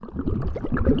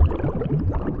What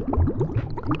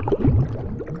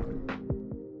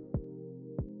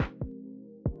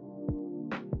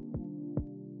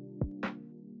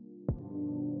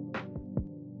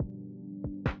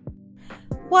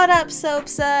up,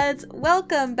 Soapsuds?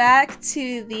 Welcome back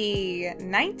to the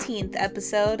 19th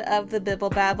episode of the Bibble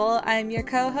Babble. I'm your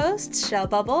co-host, Shell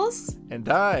Bubbles. And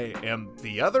I am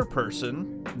the other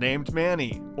person named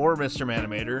Manny, or Mr.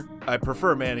 Manimator. I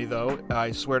prefer Manny, though.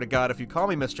 I swear to God, if you call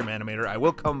me Mr. Manimator, I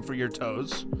will come for your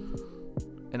toes,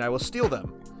 and I will steal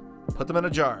them. Put them in a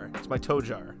jar. It's my toe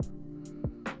jar.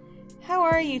 How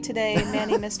are you today,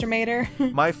 Manny Mr. Mater?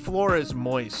 My floor is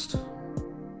moist.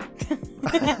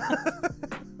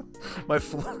 My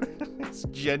floor is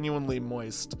genuinely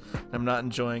moist. I'm not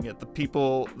enjoying it.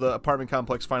 The apartment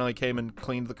complex finally came and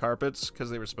cleaned the carpets because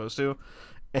they were supposed to.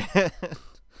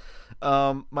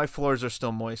 And my floors are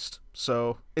still moist.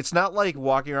 So it's not like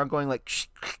walking around going like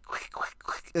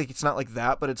it's not like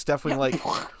that, but it's definitely like,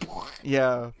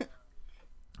 yeah.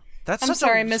 I'm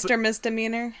sorry, Mr.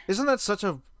 Misdemeanor. Isn't that such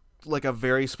a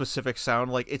very specific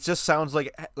sound? Like, it just sounds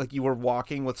like you were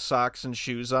walking with socks and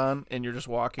shoes on, and you're just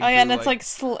walking. Oh yeah, and it's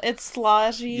it's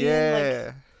sloshy.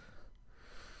 Yeah,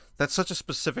 that's such a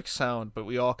specific sound, but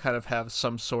we all kind of have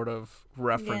some sort of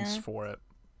reference for it.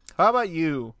 How about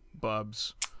you,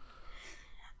 Bubs?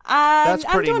 That's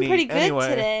pretty I'm doing neat. pretty good anyway,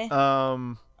 today.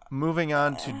 Moving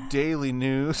on to daily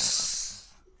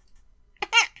news.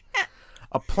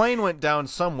 A plane went down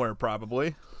somewhere,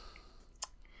 probably.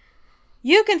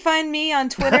 You can find me on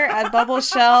Twitter at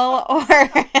BubbleShell or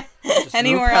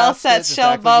anywhere else at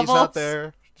Shell Bubbles.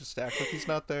 Just act like he's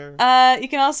not there. You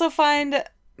can also find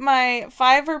my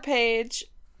Fiverr page.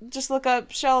 Just look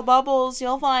up Shell Bubbles.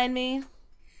 You'll find me.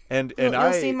 And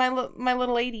you'll see my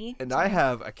little lady. And I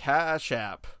have a Cash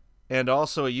App and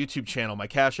also a YouTube channel. My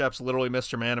Cash App's literally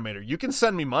Mr. Manimator. You can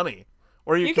send me money,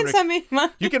 or you can send me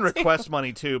money. You can request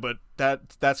money too, but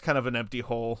that's kind of an empty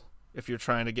hole. If you're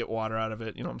trying to get water out of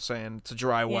it, you know what I'm saying? It's a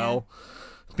dry well.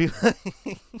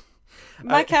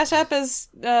 My Cash App is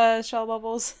Shell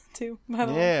Bubbles, too.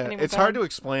 Yeah, it's hard to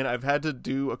explain. I've had to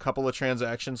do a couple of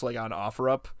transactions, like, on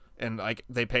OfferUp, and, like,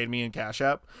 they paid me in Cash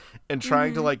App, and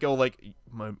trying to, like, go, like,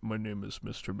 my name is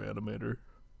Mr. Manimator.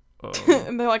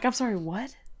 And they're like, I'm sorry,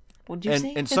 what? What'd you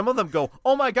say? And some of them go,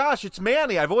 oh my gosh, it's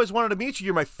Manny. I've always wanted to meet you.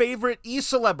 You're my favorite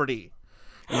e-celebrity.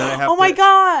 And then I have my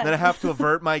God! Then I have to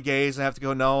avert my gaze. I have to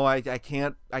go, no, I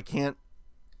can't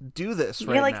do this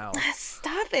right now.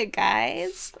 Stop it,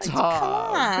 guys! Stop! Come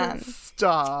on!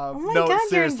 Stop! Oh my God,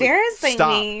 seriously. You're embarrassing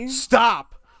me!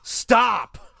 Stop!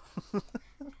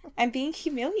 I'm being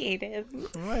humiliated.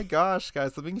 Oh my gosh,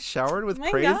 guys! I'm being showered with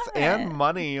praise God. and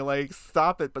money. Like,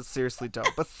 stop it! But seriously, don't.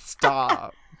 But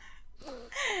stop.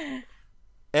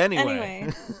 Anyway,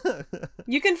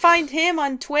 you can find him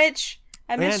on Twitch.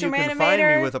 And you can find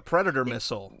me with a Predator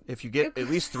missile if you get at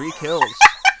least 3 kills.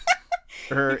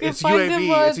 Or it's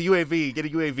UAV. It's a UAV. Get a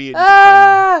UAV.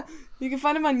 And you can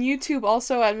find him on YouTube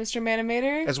also at Mr.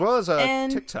 Manimator. As well as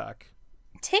TikTok.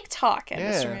 TikTok at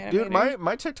Mr. Manimator. Dude,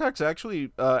 my TikTok's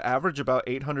actually average about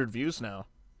 800 views now.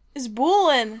 It's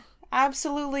boolin'.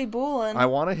 Absolutely boolin'. I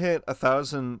want to hit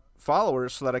 1,000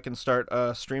 followers so that I can start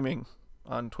streaming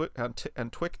on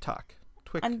TikTok.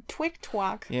 On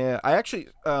TikTok. Yeah, I actually,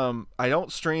 I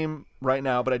don't stream right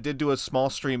now, but I did do a small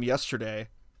stream yesterday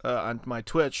on my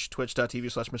Twitch,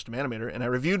 twitch.tv/Mr. Manimator, and I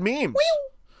reviewed memes.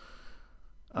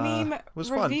 Meme it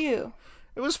was review. Fun.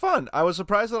 It was fun. I was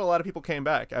surprised that a lot of people came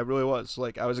back. I really was.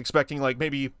 Like, I was expecting, like,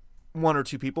 maybe 1 or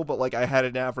 2 people, but, like, I had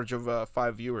an average of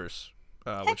 5 viewers,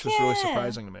 which was really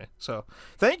surprising to me. So,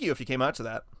 thank you if you came out to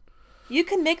that. You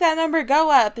can make that number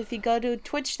go up if you go to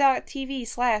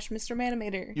twitch.tv/Mr.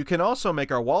 Manimator. You can also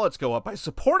make our wallets go up by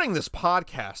supporting this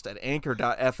podcast at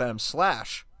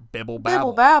anchor.fm/Bibble Babble.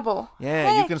 Bibble Babble.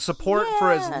 Yeah, you can support for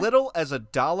as little as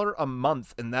 $1 a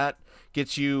month, and that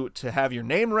gets you to have your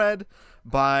name read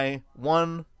by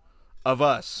one of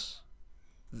us.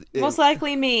 Most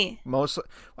likely me.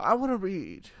 I want to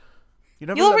read.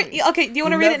 Okay, do you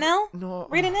want to read it now? No.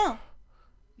 Read it now.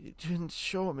 You didn't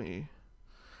show me.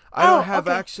 I don't have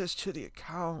access to the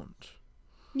account.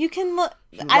 You can look.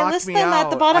 I list them at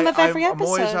the bottom of every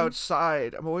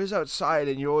episode. I'm always outside,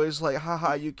 and you're always like,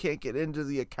 haha, you can't get into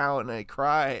the account, and I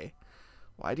cry.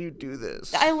 Why do you do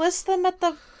this? I list them at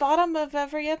the bottom of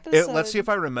every episode. Let's see if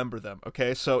I remember them.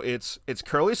 Okay, so it's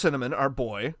Curly Cinnamon, our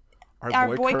boy.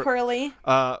 Our boy Curly.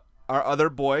 Our other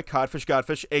boy, Codfish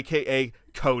Godfish, a.k.a.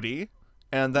 Cody.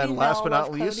 And then last but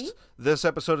not least, Cody. This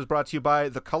episode is brought to you by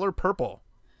The Color Purple.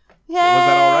 Yay! Was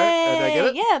that all right? Did I get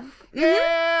it? Yeah.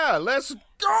 Yeah! Let's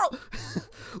go!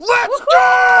 Let's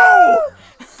go!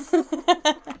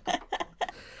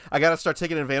 I gotta start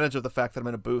taking advantage of the fact that I'm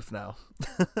in a booth now.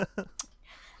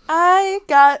 I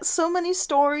got so many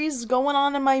stories going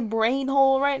on in my brain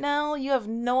hole right now. You have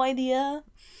no idea.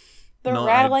 They're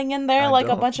rattling in there like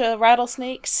a bunch of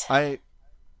rattlesnakes. What?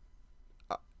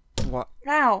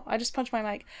 Ow, I just punched my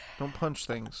mic. Don't punch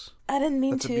things. I didn't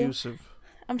mean to. That's abusive.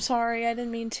 I'm sorry, I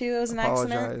didn't mean to. It was an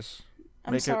accident. Apologize.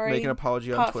 I'm sorry. Make an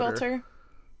apology on Pot Twitter. filter.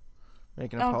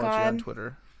 Make an apology on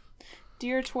Twitter.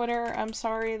 Dear Twitter, I'm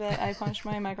sorry that I punched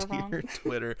my microphone. Dear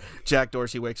Twitter. Jack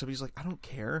Dorsey wakes up. He's like, I don't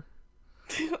care.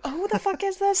 Who the fuck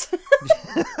is this?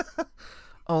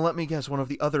 Oh, let me guess. One of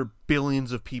the other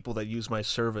billions of people that use my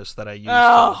service that I use.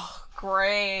 Oh,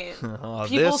 great.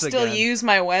 People still again. use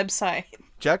my website.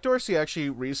 Jack Dorsey actually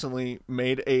recently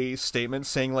made a statement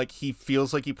saying like he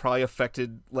feels like he probably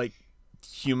affected like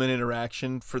human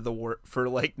interaction for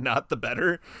like not the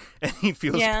better, and he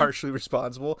feels partially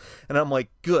responsible. And I'm like,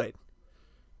 good.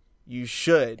 You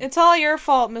should. It's all your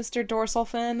fault, Mr. Dorsal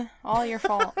Fin. All your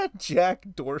fault. Jack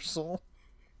Dorsal.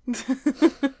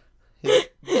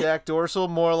 Jack Dorsal,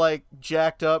 more like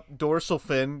jacked up dorsal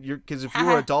fin. Because if you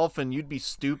were a dolphin, you'd be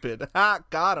stupid. Ha!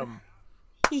 Got him.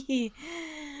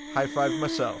 High five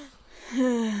myself.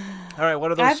 All right,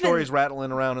 what are those stories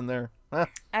rattling around in there? Huh?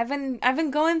 I've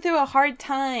been going through a hard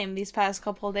time these past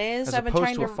couple of days. As I've been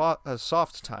opposed trying to a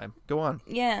soft time. Go on.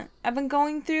 Yeah, I've been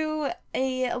going through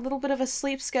a little bit of a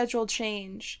sleep schedule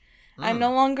change. I'm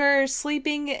no longer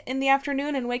sleeping in the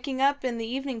afternoon and waking up in the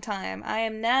evening time. I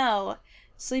am now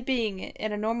sleeping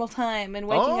at a normal time and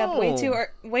waking up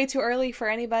way too early for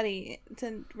anybody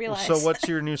to realize. So what's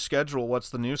your new schedule?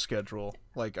 What's the new schedule?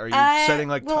 Like, are you setting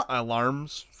like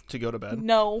alarms to go to bed?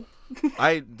 No.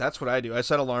 That's what I do. I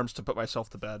set alarms to put myself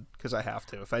to bed because I have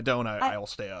to. If I don't, I'll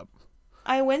stay up.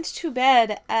 I went to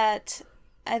bed at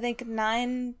I think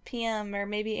 9 p.m. or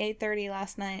maybe 8:30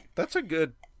 last night. That's a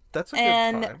good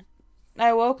time.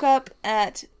 I woke up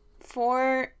at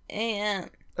 4 a.m.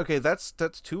 Okay, that's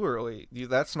too early.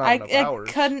 That's not enough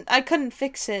hours. I couldn't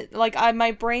fix it. Like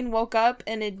my brain woke up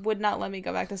and it would not let me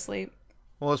go back to sleep.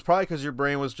 Well, it's probably because your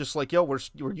brain was just like, "Yo, we're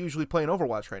usually playing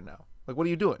Overwatch right now. Like, what are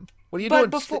you doing? What are you doing?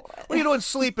 What are you doing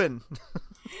sleeping?"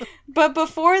 But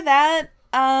before that,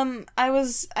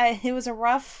 it was a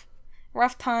rough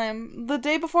time. The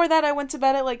day before that, I went to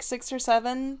bed at like 6 or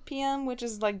 7 p.m., which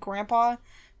is like grandpa,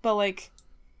 but like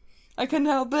I couldn't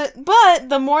help it. But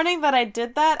the morning that I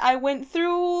did that, I went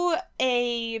through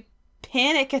a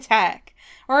panic attack.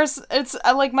 Or it's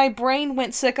like my brain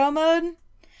went sicko mode.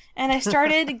 And I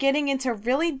started getting into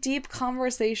really deep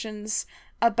conversations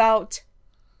about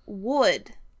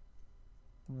wood.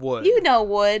 Wood. You know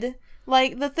wood.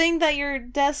 Like the thing that your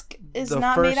desk is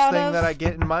not made out of. The first thing that I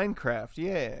get in Minecraft,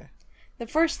 yeah. The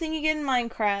first thing you get in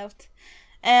Minecraft.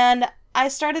 And I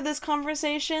started this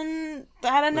conversation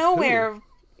out of nowhere. Who?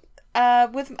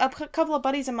 With a couple of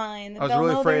buddies of mine. I was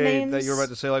really afraid that you were about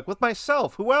to say, like, with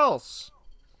myself. Who else?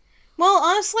 Well,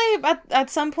 honestly, at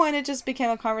some point it just became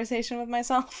a conversation with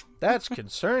myself. That's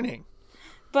concerning.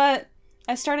 But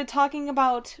I started talking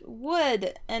about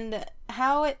wood and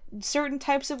how certain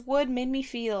types of wood made me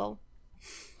feel.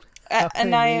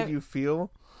 Made you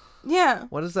feel? Yeah.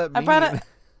 What does that mean?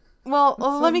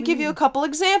 Let me give you a couple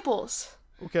examples.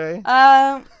 Okay.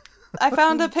 I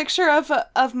found a picture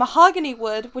of mahogany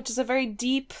wood, which is a very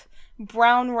deep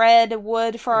brown-red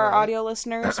wood for our audio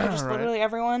listeners, which is literally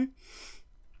everyone.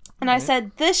 And I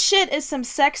said, this shit is some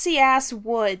sexy-ass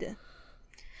wood.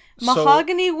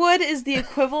 Mahogany wood is the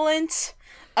equivalent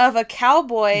of a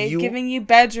cowboy giving you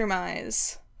bedroom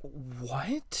eyes.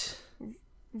 What?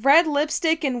 Red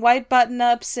lipstick and white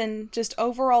button-ups and just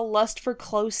overall lust for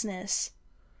closeness.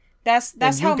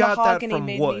 That's how mahogany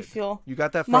made me feel. You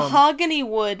got that from mahogany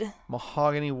wood.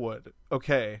 Mahogany wood.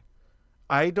 Okay.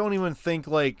 I don't even think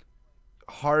like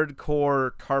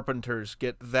hardcore carpenters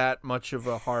get that much of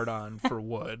a hard-on for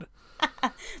wood.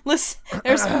 Listen,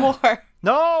 there's more.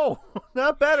 No,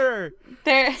 not better.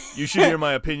 You should hear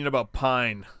my opinion about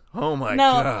pine. Oh my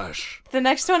gosh. The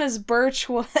next one is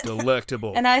birchwood.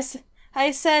 Delectable. And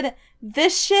I said,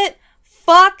 this shit,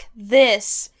 fuck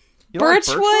this.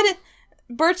 Birchwood?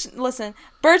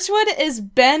 Birchwood is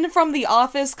Ben from The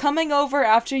Office coming over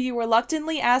after you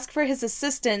reluctantly ask for his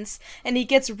assistance, and he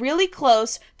gets really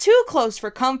close, too close for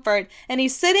comfort, and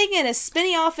he's sitting in his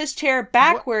spinny office chair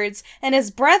backwards, and his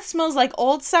breath smells like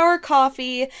old sour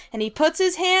coffee, and he puts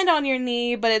his hand on your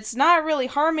knee, but it's not really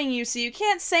harming you, so you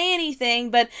can't say anything,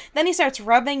 but then he starts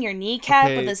rubbing your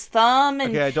kneecap with his thumb,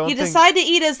 and you decide to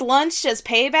eat his lunch as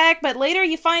payback, but later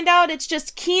you find out it's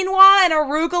just quinoa and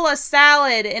arugula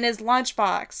salad in his lunchbox.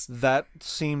 That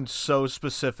seemed so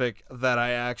specific that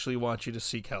I actually want you to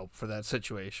seek help for that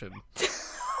situation.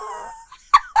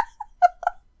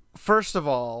 First of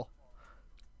all,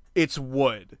 it's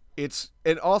wood.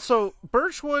 And also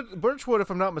birchwood,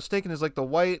 if I'm not mistaken, is like the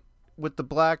white with the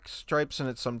black stripes in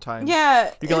it sometimes.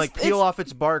 Yeah. You can like peel off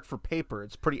its bark for paper.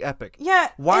 It's pretty epic. Yeah,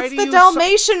 it's the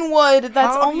Dalmatian wood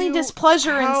that's only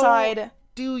displeasure inside. How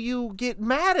do you get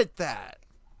mad at that?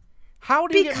 How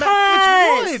do you get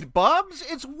mad? It's wood, Bubs.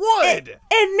 It's wood.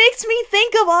 It makes me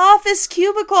think of office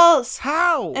cubicles.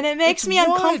 How? And it makes me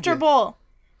uncomfortable.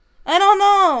 I don't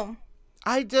know.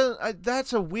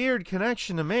 That's a weird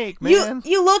connection to make, man.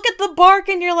 You look at the bark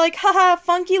and you're like, haha,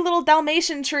 funky little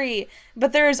Dalmatian tree.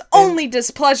 But there is only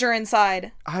displeasure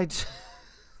inside.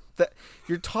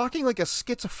 You're talking like a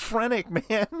schizophrenic,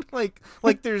 man.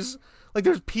 like there's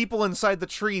people inside the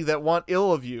tree that want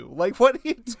ill of you. Like, what are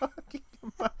you talking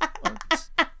about?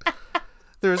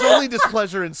 There's only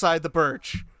displeasure inside the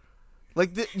birch.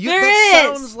 Like, that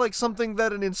sounds like something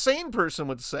that an insane person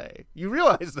would say. You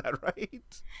realize that,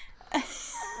 right?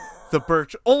 The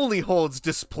birch only holds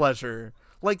displeasure.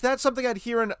 Like, that's something I'd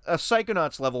hear in a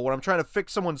Psychonauts level when I'm trying to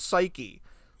fix someone's psyche.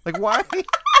 Like, why?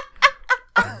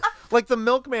 Like the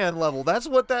Milkman level. That's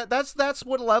what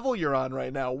level you're on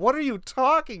right now. What are you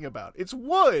talking about? It's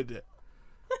wood.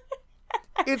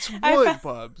 It's wood,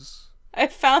 Bubs. I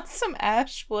found some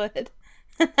ash wood.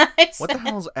 What the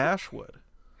hell is ash wood?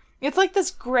 It's like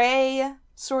this gray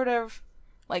sort of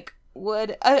like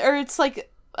wood, or it's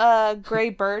like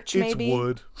gray birch, maybe.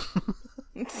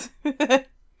 It's wood.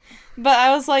 But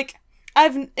I was like,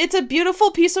 it's a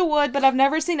beautiful piece of wood, but I've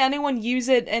never seen anyone use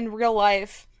it in real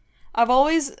life. I've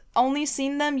always only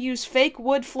seen them use fake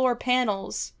wood floor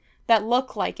panels that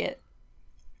look like it.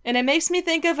 And it makes me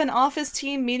think of an office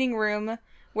team meeting room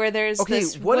where there's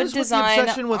this wood design. What is the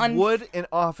obsession with wood and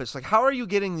office? Like, how are you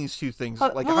getting these two things?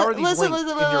 Like, how are these linked in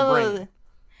your brain?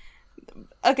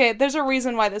 Okay, there's a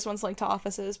reason why this one's linked to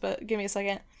offices, but give me a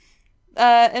second.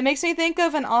 It makes me think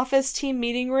of an office team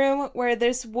meeting room where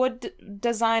this wood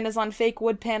design is on fake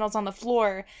wood panels on the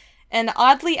floor, and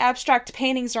oddly abstract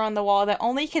paintings are on the wall that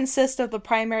only consist of the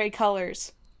primary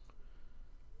colors.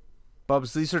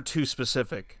 Bubs, these are too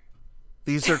specific.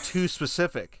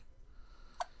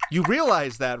 You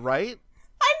realize that, right?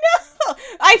 I know!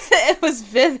 It was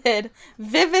vivid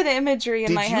imagery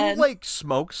in my head. Did you, like,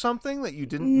 smoke something that you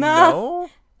didn't know?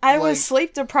 I was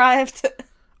sleep deprived.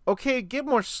 Okay, get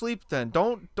more sleep then.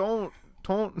 Don't do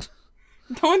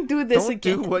this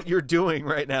again. Don't do what you're doing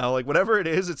right now. Like, whatever it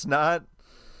is, it's not...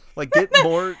 Like, get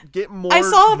more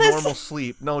normal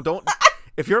sleep. No, don't...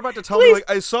 If you're about to tell me, like,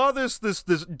 I saw this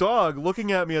dog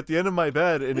looking at me at the end of my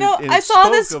bed, and I saw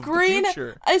this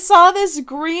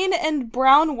green and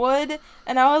brown wood,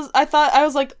 and I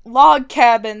was like, log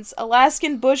cabins,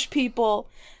 Alaskan bush people.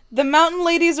 The mountain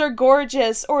ladies are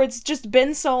gorgeous, or it's just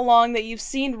been so long that you've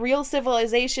seen real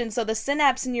civilization, so the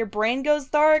synapse in your brain goes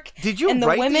dark. Did you and the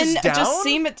write women these down? Just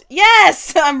seem it.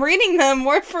 Yes, I'm reading them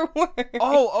word for word.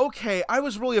 Oh, okay. I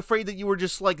was really afraid that you were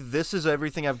just like, this is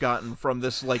everything I've gotten from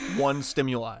this like one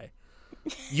stimuli.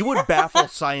 You would baffle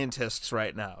scientists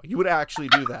right now. You would actually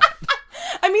do that.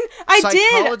 I mean, I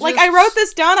did. Like, I wrote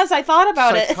this down as I thought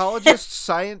about it. Psychologists,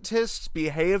 scientists,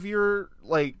 behavior,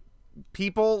 like,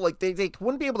 people, like, they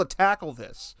wouldn't be able to tackle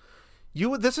this.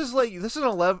 This is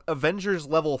an Avengers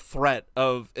level threat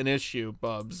of an issue,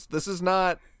 Bubs. This is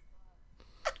not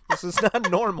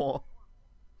normal.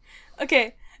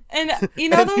 Okay, and you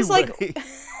know those like,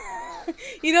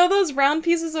 you know those round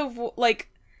pieces of like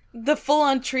the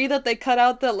full-on tree that they cut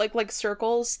out that like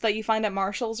circles that you find at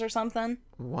Marshall's or something?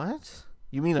 What?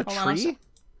 You mean a tree?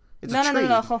 It's a tree.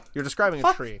 No. You're describing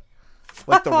a tree,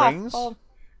 like the rings,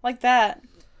 like that.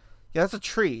 Yeah, that's a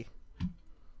tree.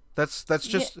 That's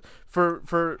just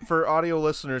for audio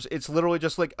listeners. It's literally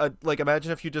just like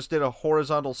imagine if you just did a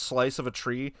horizontal slice of a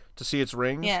tree to see its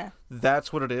rings. Yeah,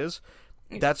 that's what it is.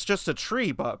 That's just a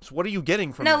tree, Bubs. What are you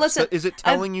getting from this? Listen, is it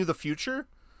telling you the future?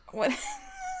 What?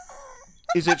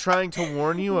 Is it trying to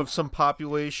warn you of some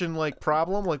population like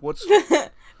problem? Like what's?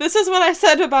 This is what I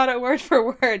said about it word for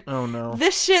word. Oh no.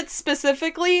 This shit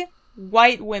specifically,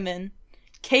 white women.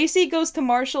 Casey goes to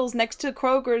Marshall's next to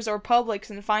Kroger's or Publix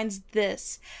and finds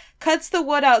this. Cuts the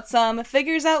wood out some,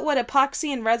 figures out what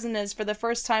epoxy and resin is for the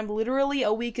first time literally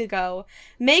a week ago,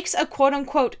 makes a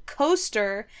quote-unquote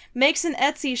coaster, makes an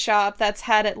Etsy shop that's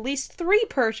had at least 3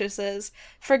 purchases,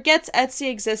 forgets Etsy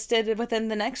existed within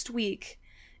the next week,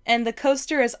 and the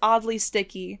coaster is oddly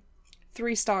sticky.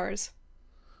 3 stars.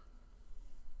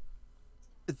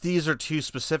 These are too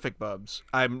specific, Bubs.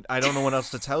 I don't know what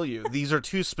else to tell you. These are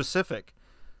too specific.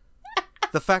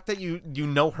 The fact that you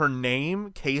know her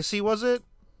name, Casey, was it?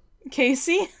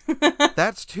 Casey?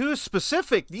 That's too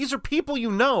specific. These are people you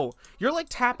know. You're like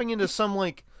tapping into some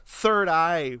like third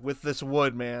eye with this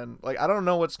wood, man. Like, I don't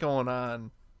know what's going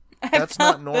on. That's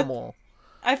not found normal.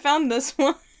 I found this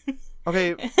one.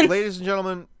 Okay, ladies and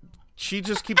gentlemen, she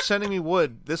just keeps sending me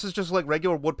wood. This is just like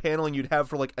regular wood paneling you'd have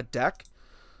for like a deck.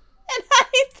 And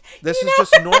This you is know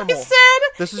just what normal. I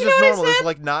said? This is You just know what I normal. There's said?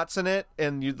 like knots in it,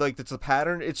 and you like it's a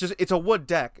pattern. It's a wood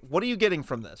deck. What are you getting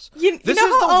from this? You This know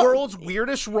is the how- world's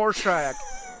weirdest Rorschach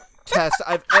test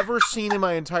I've ever seen in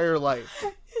my entire life.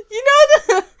 You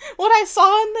know what I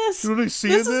saw in this? You know what I see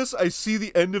This in is- this? I see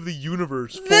the end of the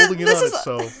universe Th- folding in this on is-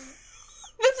 itself.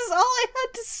 This is all I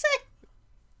had to say.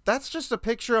 That's just a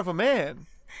picture of a man.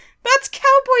 That's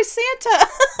Cowboy Santa.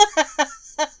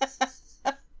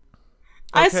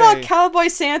 I saw Okay. Cowboy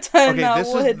Santa in that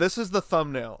wood. This is the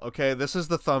thumbnail. Okay, this is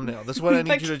the thumbnail. This is what I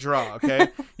need you to draw. Okay,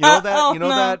 you know that Oh, you know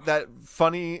no. that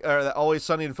funny or that Always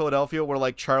Sunny in Philadelphia where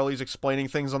like Charlie's explaining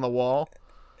things on the wall,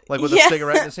 like with Yeah. a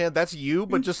cigarette in his hand. That's you,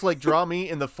 but just like draw me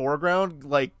in the foreground,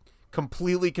 like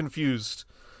completely confused,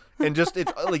 and just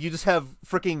it's like you just have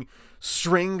freaking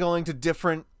string going to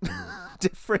different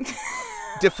different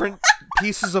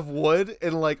pieces of wood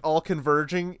and like all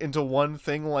converging into one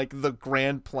thing, like the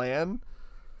grand plan.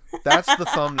 That's the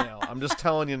thumbnail. I'm just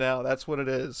telling you now. That's what it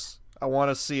is. I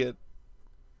want to see it.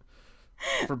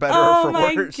 For better or for Oh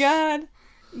my worse. god.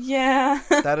 Yeah.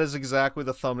 That is exactly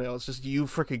the thumbnail. It's just you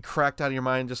freaking cracked out of your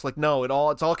mind. Just like, no,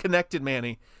 it's all connected,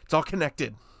 Manny. It's all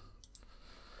connected.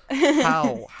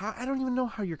 How? I don't even know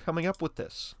how you're coming up with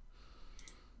this.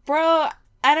 Bro,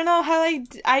 I don't know how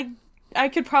I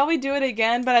could probably do it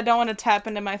again, but I don't want to tap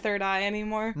into my third eye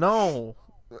anymore. No.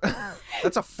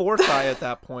 That's a fourth eye at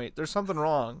that point. There's something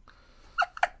wrong.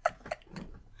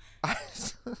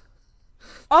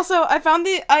 Also, I found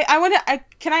I want to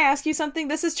can I ask you something?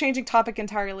 This is changing topic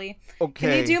entirely. Okay,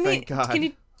 Can you do thank God.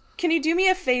 Can you do me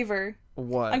a favor?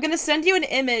 What? I'm going to send you an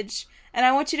image and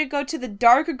I want you to go to the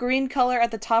dark green color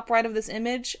at the top right of this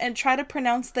image and try to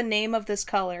pronounce the name of this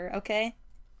color, okay?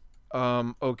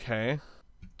 Okay.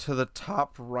 To the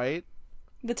top right?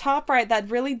 The top right, that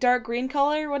really dark green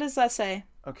color, what does that say?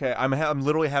 Okay, I'm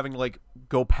literally having to, like,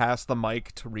 go past the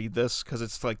mic to read this, because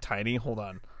it's, like, tiny. Hold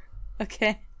on.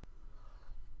 Okay.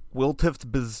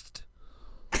 Wiltifbizd.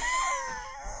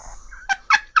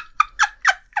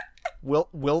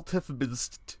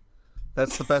 Wiltifbizd.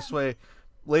 That's the best way.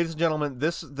 Ladies and gentlemen,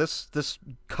 this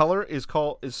color is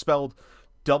spelled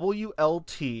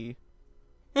WLT.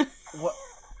 What?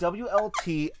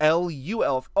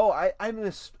 WLTLUL. Oh, I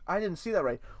missed. I didn't see that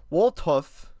right.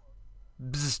 Woltuf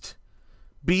bzd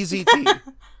BZT.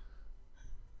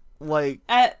 Like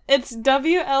it's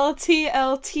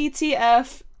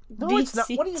WLTLTTF. no, it's not.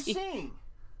 What are you saying?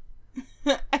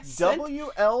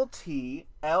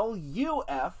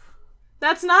 WLTLUF.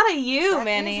 That's not a U, That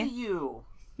Manny. is a U.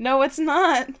 No, it's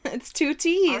not. It's two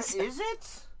T's. Is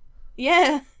it?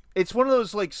 Yeah. It's one of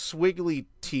those like swiggly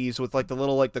T's with like the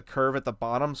little like the curve at the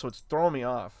bottom, so it's throwing me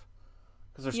off.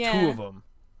 Because there's two of them.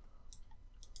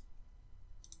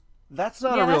 That's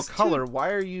not a real color.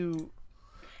 Why are you?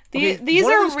 These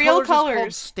are real colors. Is called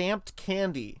colors. stamped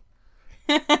candy.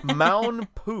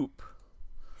 Mound poop.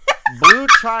 Blue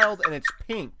child and it's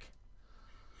pink.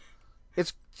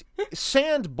 It's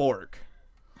sandborg.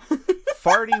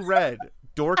 Farty red.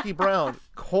 Dorky brown.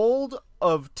 Cold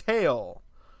of tail.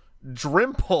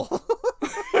 Drimple.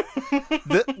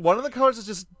 One of the colors is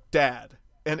just dad,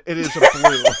 and it is a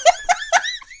blue.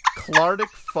 Clardic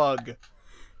fug.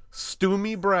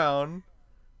 Stoomy brown.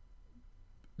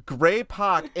 Gray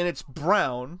pock, and it's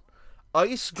brown.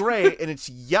 Ice gray, and it's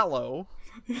yellow.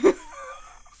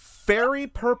 Fairy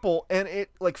purple, and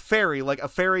it like fairy, like a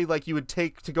fairy like you would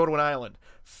take to go to an island.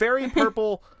 Fairy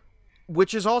purple,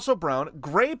 which is also brown.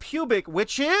 Gray pubic,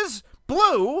 which is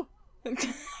blue.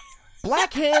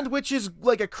 Black hand, which is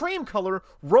like a cream color.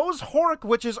 Rose horic,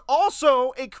 which is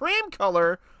also a cream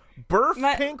color. Burf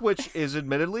pink, which is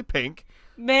admittedly pink.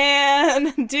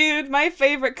 Man, dude, my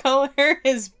favorite color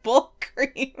is bull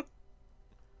cream.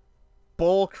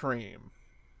 Bull cream.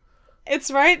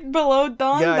 It's right below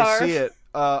Dawn Yeah, Darf. I see it.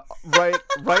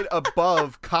 Right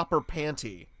above copper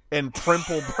panty and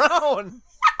primple brown.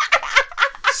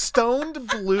 Stoned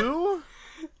blue.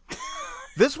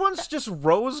 This one's just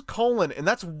rose colon, and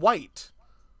that's white.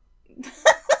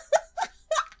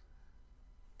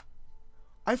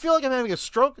 I feel like I'm having a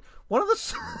stroke. One of the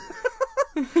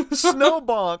snow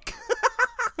bonk.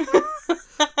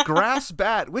 Grass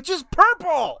bat, which is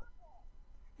purple.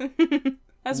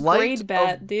 That's Light grade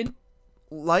bat, of- dude.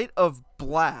 Light of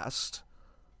blast.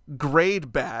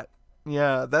 Grade bat.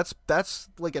 Yeah, that's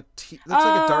like a like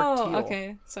a dark teal.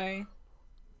 Okay, sorry.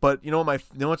 But you know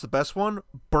what's the best one?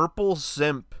 Burple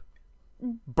Simp.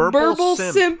 Burble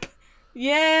simp.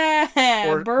 Yeah,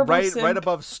 Or Burble right simp.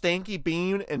 above Stanky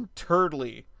Bean and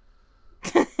Turdley.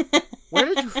 Where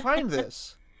did you find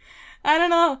this? I don't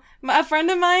know. A friend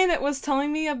of mine was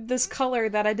telling me of this color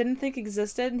that I didn't think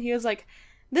existed, and he was like,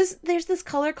 there's this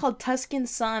color called Tuscan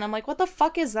Sun. I'm like, what the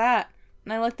fuck is that?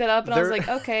 And I looked it up, and I was like,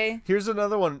 okay. Here's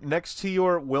another one. Next to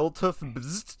your Wiltuf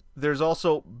Bzzt, there's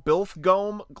also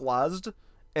Bilfgome Glazd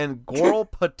and Goral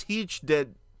Patich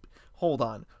Dead. Hold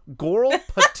on. Goral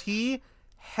Petit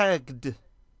Hegd.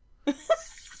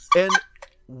 And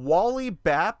Wally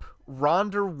Bap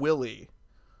Ronder Willie.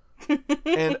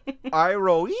 And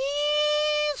Iro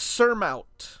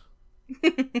Surmout.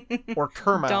 Or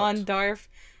Kermout. Dondarf.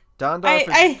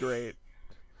 Dondarf is great.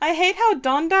 I hate how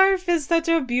Dondarf is such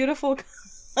a beautiful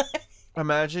color.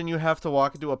 Imagine you have to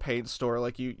walk into a paint store.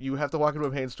 Like, you have to walk into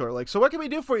a paint store. Like, so what can we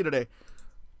do for you today?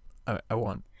 I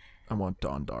want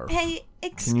Dondarf. Hey,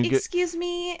 excuse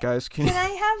me. Guys, can I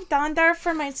have Dondarf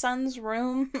for my son's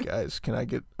room? Guys, can I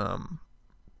get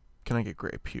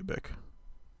gray pubic?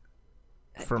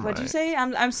 What'd you say?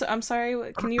 I'm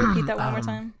sorry. Can you repeat that one more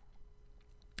time?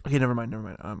 Okay, never mind.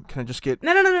 Can I just get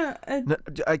No.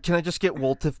 can I just get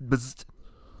Woltif?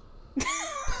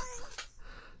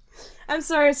 I'm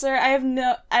sorry, sir. I have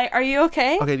no. Are you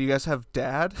okay? Okay, do you guys have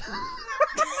Dad?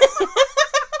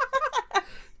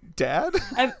 Dad?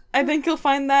 I think you'll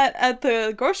find that at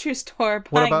the grocery store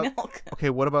buying milk. Okay,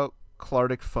 what about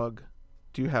Clardic Fug?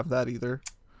 Do you have that either?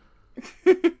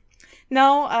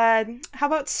 No. How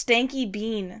about Stanky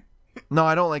Bean? No,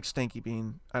 I don't like Stanky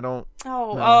Bean. I don't.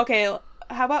 Oh, no. Okay.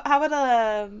 How about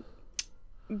a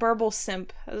Burble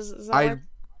simp? Does that work?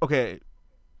 Okay.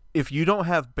 If you don't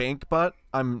have Bank Butt,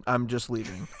 I'm just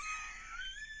leaving.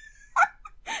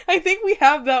 I think we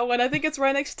have that one. I think it's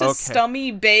right next to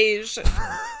Stummy Beige.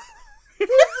 This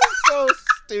is so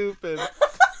stupid.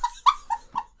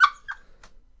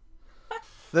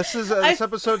 This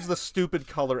episode's the stupid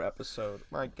color episode.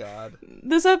 My God.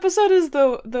 This episode is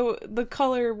the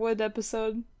color wood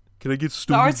episode. Can I get Stoomy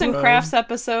The arts Brown? and crafts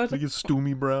episode. Can I get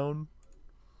Stoomy Brown?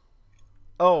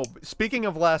 Oh, speaking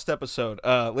of last episode,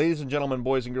 ladies and gentlemen,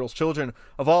 boys and girls, children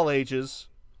of all ages.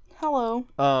 Hello.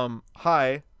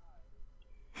 Hi.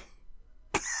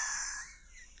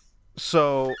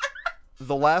 So,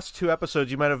 the last two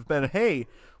episodes you might have been, hey,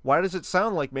 why does it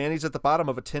sound like Manny's at the bottom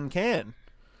of a tin can?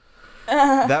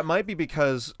 That might be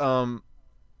because I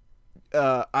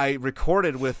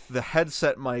recorded with the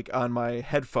headset mic on my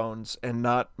headphones and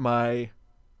not my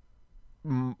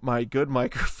good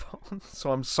microphone.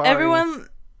 So I'm sorry.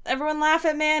 Everyone laugh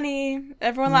at Manny.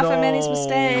 Everyone laugh at Manny's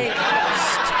mistake.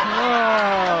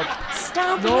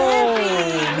 Stop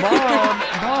laughing.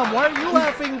 Mom, why are you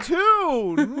laughing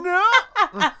too? No.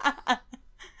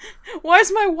 Why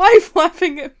is my wife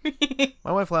laughing at me?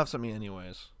 My wife laughs at me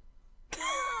anyways.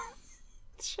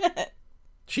 Shit.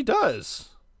 She does.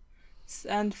 It's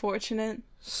unfortunate.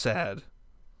 Sad.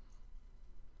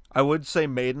 I would say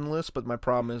maidenless, but my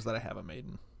problem is that I have a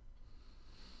maiden.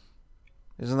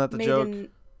 Isn't that the joke?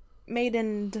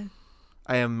 Maidened.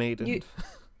 I am maidened.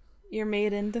 You're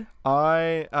maidened.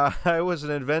 I was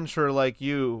an adventurer like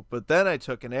you, but then I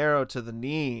took an arrow to the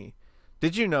knee.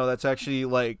 Did you know that's actually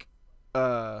like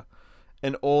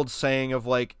an old saying of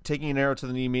like taking an arrow to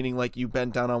the knee, meaning like you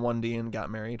bent down on one knee and got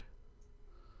married?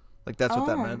 Like that's what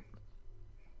that meant.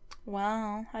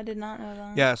 Wow, I did not know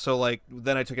that. Yeah, so like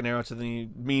then I took an arrow to the knee,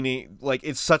 meaning like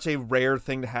it's such a rare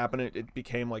thing to happen. It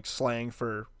became like slang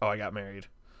for I got married.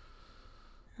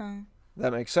 Oh.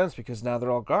 That makes sense because now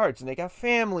they're all guards and they got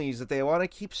families that they want to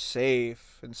keep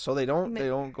safe, and so they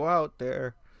don't go out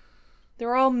there.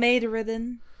 They're all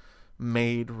maid-ridden.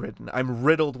 Maid-ridden. I'm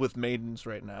riddled with maidens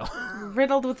right now.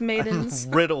 Riddled with maidens.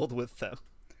 I'm riddled with them.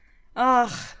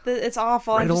 Ugh, it's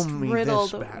awful. I'm just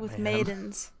riddled with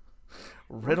maidens.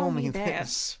 Riddle me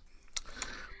this.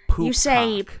 Poop you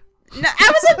say... No,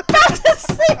 I was about to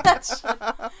say that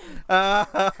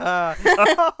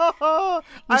shit.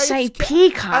 You say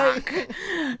peacock.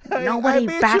 Nobody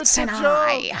bats an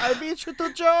eye. I beat you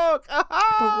to joke.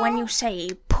 But when you say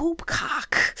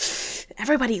poopcock,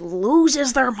 everybody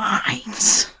loses their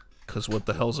minds. Because what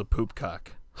the hell's a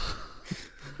poopcock?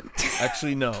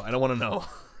 Actually, no. I don't want to know.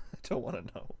 I don't want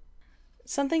to know.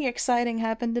 Something exciting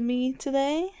happened to me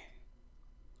today.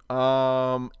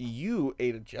 You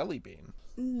ate a jelly bean.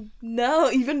 No,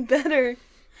 even better.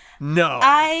 No.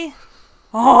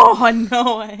 Oh,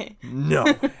 no way. No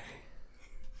way.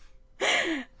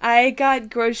 I got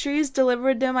groceries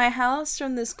delivered to my house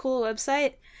from this cool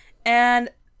website, and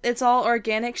it's all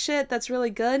organic shit that's really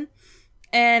good.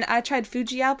 And I tried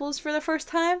Fuji apples for the first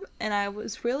time, and I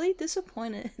was really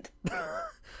disappointed.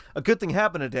 A good thing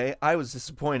happened today. I was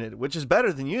disappointed, which is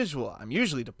better than usual. I'm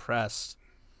usually depressed.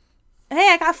 Hey,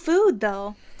 I got food,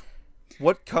 though.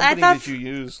 What company did you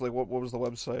use? Like, what was the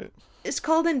website? It's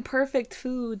called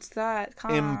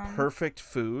imperfectfoods.com. Imperfect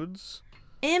Foods?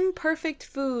 Imperfect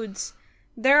Foods.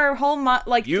 Their whole,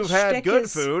 You've had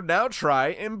good food, now try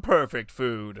imperfect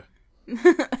food.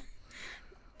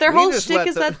 Their whole shtick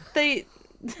is that they...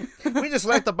 We just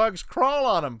let the bugs crawl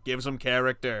on them. Gives them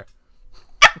character.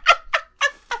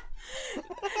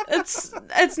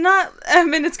 It's not... I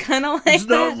mean, it's kind of like It's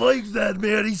not like that,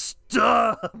 Manny.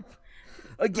 Stop.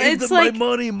 I gave them my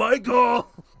money,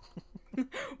 Michael.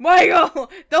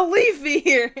 Michael, don't leave me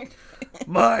here.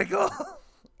 Michael.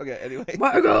 Okay, anyway.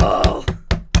 Michael.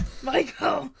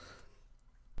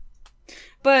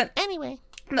 But anyway,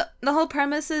 the whole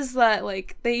premise is that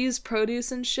like they use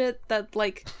produce and shit that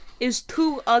like is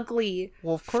too ugly.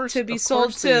 Well, of course, to be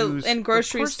sold in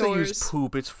grocery stores. They use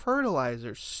poop. It's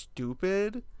fertilizer.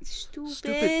 Stupid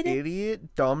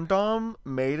idiot. Dum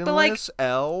maidenless.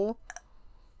 L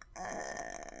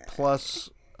plus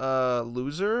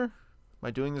loser. Am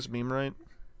I doing this meme right?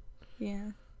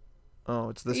 Yeah. Oh,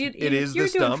 it's this. It is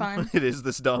this dumb. Fine. It is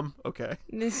this dumb. Okay.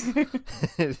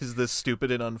 It is this stupid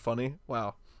and unfunny.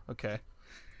 Wow. Okay.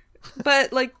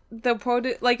 But like the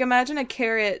produce, like imagine a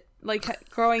carrot like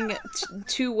growing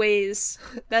two ways.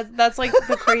 That's like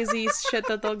the crazy shit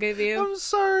that they'll give you. I'm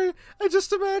sorry. I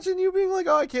just imagine you being like,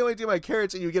 "Oh, I can't wait to do my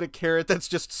carrots," and you get a carrot that's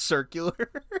just circular.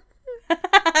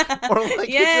 Or like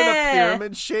it's in a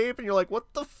pyramid shape, and you're like,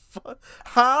 "What the fuck?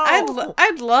 How?"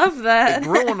 I'd love that. They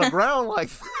grow on the ground like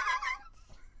that.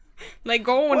 They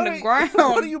grow in the ground.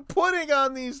 What are you putting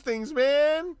on these things,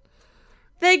 man?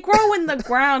 They grow in the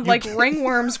ground like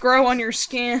ringworms grow on your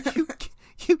skin.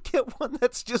 You get one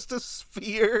that's just a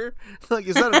sphere. Like,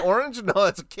 is that an orange? No,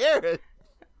 it's a carrot.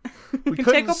 We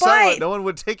couldn't take a sell bite. it. No one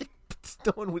would take it.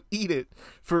 No one would eat it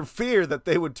for fear that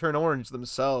they would turn orange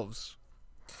themselves.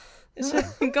 So,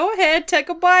 go ahead, take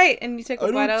a bite, and you take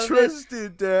a bite out of it. I don't trust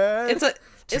it, Dad.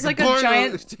 It's like a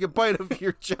giant. Take a bite of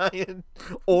your giant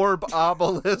orb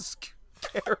obelisk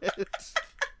carrot.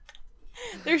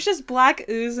 There's just black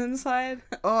ooze inside.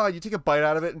 Oh, you take a bite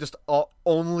out of it and just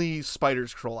only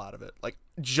spiders crawl out of it, like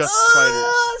just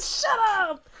spiders. Shut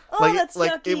up! Oh, that's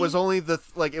yucky. It was only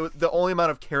the only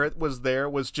amount of carrot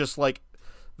was just like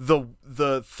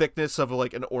the thickness of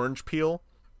like an orange peel.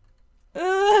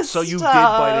 So you did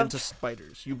bite into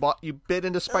spiders. You bit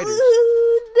into spiders.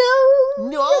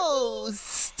 No,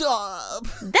 stop.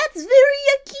 That's very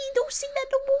yucky. Don't see that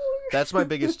no more. That's my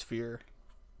biggest fear.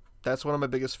 That's one of my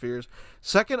biggest fears.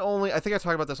 Second only, I think I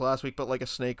talked about this last week, but like a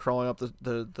snake crawling up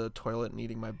the toilet and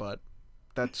eating my butt.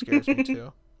 That scares me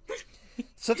too.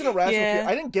 Such an irrational fear.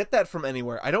 I didn't get that from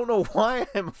anywhere. I don't know why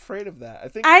I'm afraid of that. I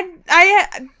think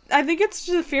I think it's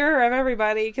just a fear of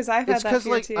everybody because I've had that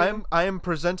fear too. I am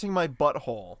presenting my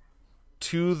butthole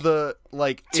to the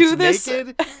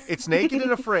naked. It's naked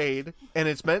and afraid, and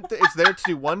it's there to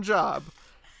do one job.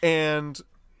 And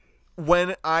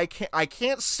when I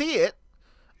can't see it,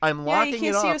 I'm locking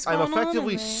it off. I'm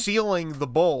effectively sealing the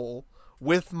bowl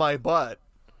with my butt.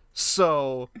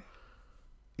 So,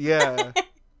 yeah.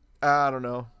 I don't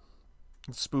know.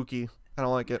 It's spooky. I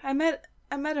don't like it. I met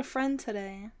a friend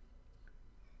today.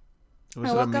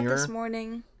 Was it a mirror? I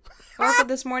woke up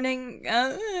this morning.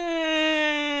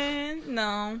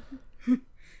 No.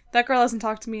 That girl hasn't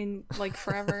talked to me in like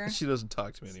forever. She doesn't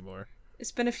talk to me anymore.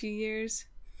 It's been a few years.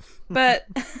 But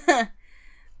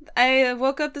I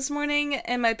woke up this morning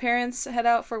and my parents head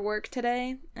out for work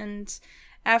today, and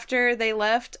after they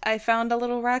left, I found a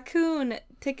little raccoon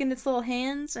taking its little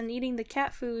hands and eating the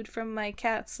cat food from my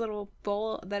cat's little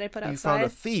bowl that I put outside. You found a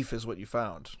thief is what you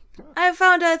found. I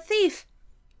found a thief.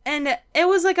 And it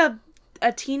was like a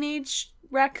teenage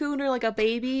raccoon or like a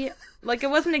baby. Like it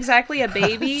wasn't exactly a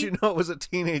baby. Did you know it was a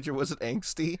teenager? Was it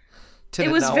angsty? Did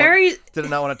it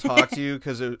not want to talk to you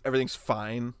because everything's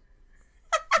fine?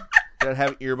 Did it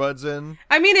have earbuds in?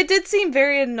 I mean, it did seem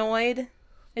very annoyed.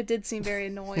 It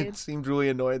seemed really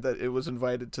annoyed that it was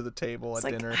invited to the table at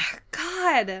dinner.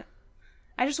 God,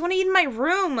 I just want to eat in my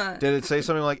room. Did it say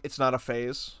something like, it's not a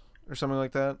phase? Or something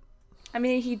like that? I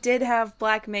mean, he did have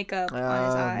black makeup on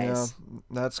his eyes. Yeah,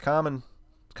 that's common.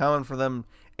 It's common for them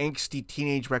angsty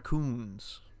teenage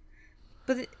raccoons.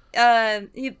 But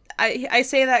I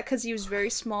say that because he was very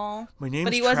small. My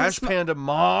name's Trash Panda,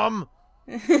 Mom!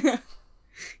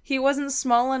 He wasn't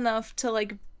small enough to,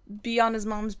 like, be on his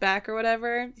mom's back or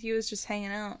whatever. He was just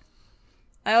hanging out.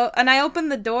 I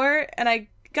opened the door, and I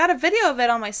got a video of it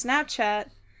on my Snapchat,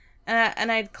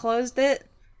 and I'd closed it,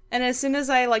 and as soon as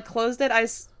I, like, closed it,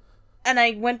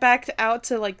 I went back out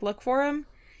to, like, look for him,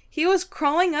 he was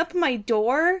crawling up my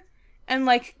door and,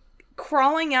 like,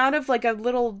 crawling out of, like, a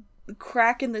little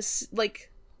crack in this, like,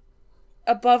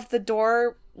 above the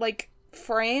door, like,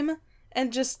 frame,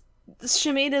 and just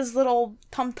shimmied his little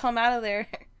tum-tum out of there.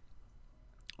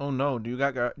 Oh no, do you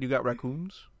got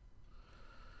raccoons?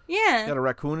 Yeah. You got a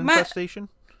raccoon infestation?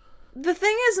 The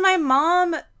thing is, my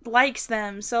mom likes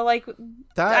them, so, like,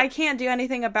 I can't do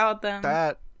anything about them.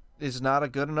 That is not a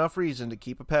good enough reason to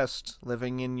keep a pest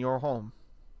living in your home.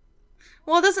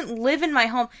 Well, it doesn't live in my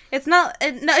home. It's not.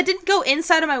 It didn't go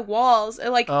inside of my walls.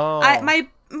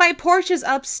 My porch is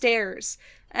upstairs,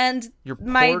 and your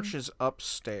porch is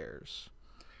upstairs.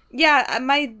 Yeah,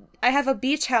 I have a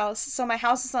beach house, so my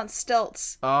house is on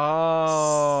stilts.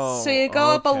 Oh. So you go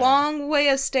up a long way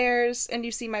of stairs, and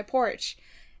you see my porch,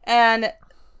 and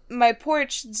my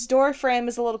porch's door frame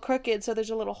is a little crooked, so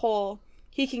there's a little hole.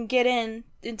 He can get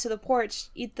into the porch,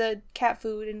 eat the cat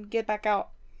food, and get back out.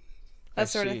 That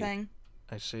sort of thing.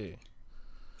 I see.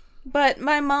 But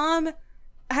my mom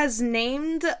has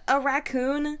named a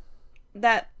raccoon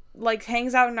that, like,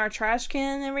 hangs out in our trash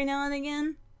can every now and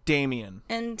again. Damien.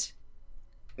 And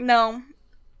no.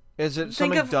 Is it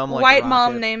something dumb like white Rocket?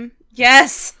 Mom name?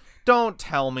 Yes. Don't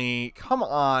tell me. Come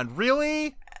on,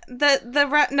 really?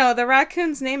 The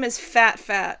raccoon's name is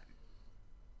Fat.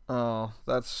 Oh,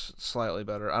 that's slightly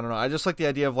better. I don't know. I just like the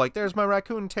idea of, like, there's my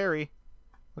raccoon Terry.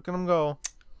 Look at him go.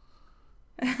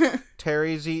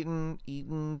 Terry's eating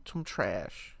some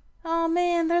trash. Oh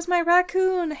man, there's my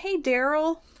raccoon. Hey,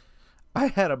 Daryl. I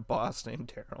had a boss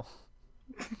named Daryl.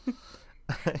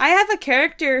 I have a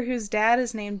character whose dad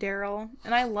is named Daryl,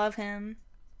 and I love him.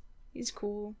 He's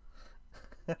cool.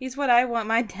 He's what I want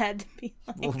my dad to be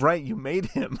like. Well, right, you made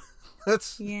him.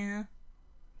 That's... Yeah.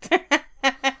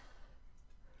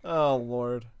 Oh,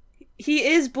 Lord. He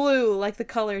is blue, like the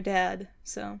color Dad,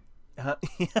 so...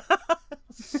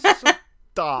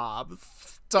 Stop.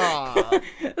 Stop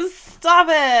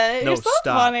it! No, You're so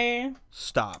stop. funny.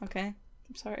 Stop. Okay.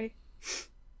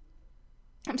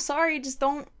 I'm sorry, just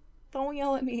don't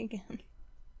yell at me again.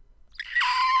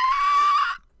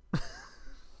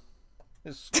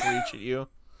 Just screech at you.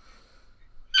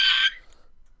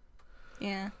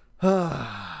 Yeah.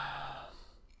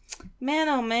 Man,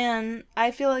 oh man,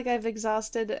 I feel like I've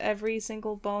exhausted every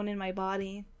single bone in my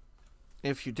body.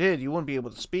 If you did, you wouldn't be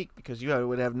able to speak because you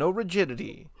would have no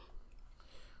rigidity.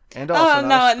 And also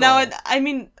I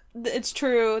mean, it's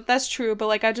true. That's true, but,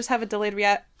 like, I just have a delayed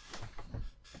react.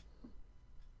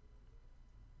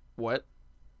 What?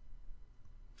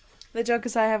 The joke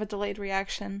is I have a delayed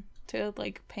reaction to,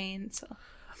 like, pain, so.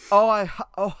 I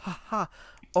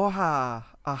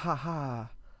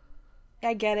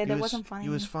get it. It wasn't funny. It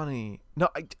was funny. No,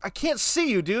 I can't see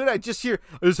you, dude. I just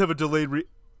have a delayed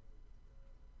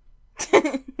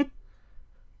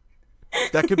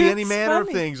That could be any manner of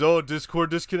things. Oh,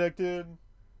 Discord disconnected.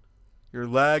 You're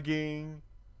lagging.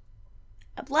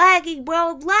 I'm lagging,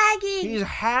 bro. I'm lagging. He's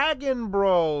hagging,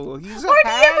 bro. He's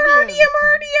RDMer.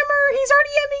 He's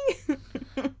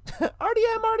RDMing.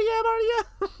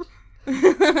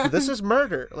 RDM. This is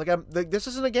murder. This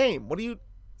isn't a game. What do you...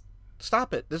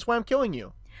 Stop it. This is why I'm killing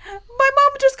you. My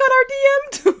mom just got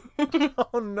RDM'd.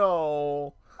 Oh,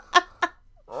 no.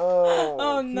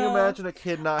 Oh, no. Can you imagine a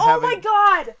kid not having... Oh, my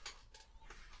God.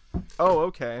 Oh,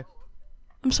 okay.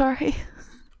 I'm sorry.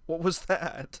 What was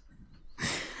that?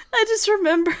 I just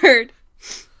remembered.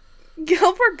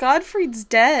 Gilbert Gottfried's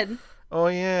dead. Oh,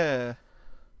 yeah.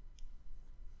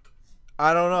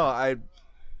 I don't know.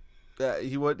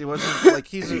 He wasn't... Like,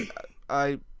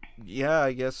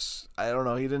 I guess... I don't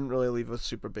know. He didn't really leave a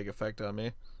super big effect on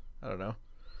me. I don't know.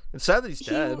 It's sad that he's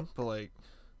dead, but, like...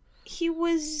 He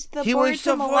was the voice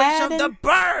of the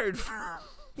bird!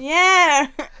 Yeah!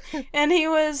 And he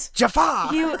was...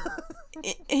 Jafar!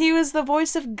 He was the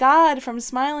voice of God from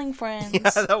Smiling Friends. Yeah,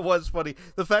 that was funny.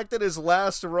 The fact that his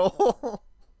last role...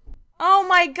 Oh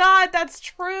my God, that's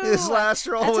true! His last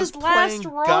role was playing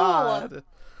God.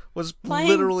 Was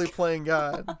literally playing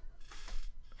God.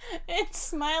 It's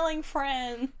Smiling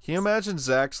Friends. Can you imagine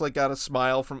Zach's got a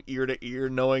smile from ear to ear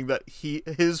knowing that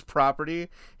his property,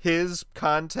 his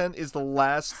content is the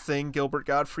last thing Gilbert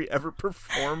Gottfried ever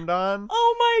performed on?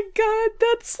 Oh my God,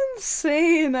 that's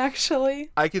insane,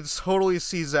 actually. I could totally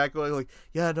see Zach going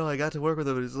yeah, no, I got to work with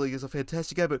him. He's a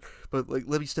fantastic guy, but let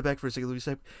me step back for a second. Let me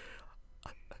step.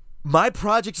 My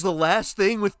project's the last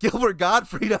thing with Gilbert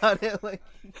Gottfried on it.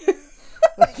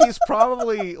 He's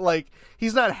probably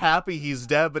he's not happy he's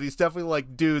dead, but he's definitely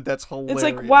dude, that's hilarious.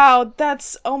 It's wow,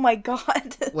 that's, oh my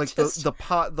God.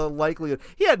 The likelihood.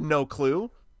 He had no clue.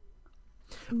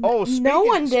 Oh, no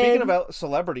one did. Speaking about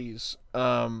celebrities,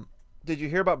 did you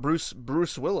hear about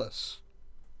Bruce Willis?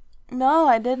 No,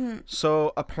 I didn't.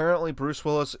 So apparently Bruce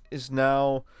Willis is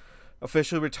now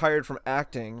officially retired from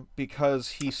acting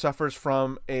because he suffers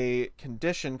from a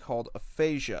condition called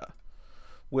aphasia,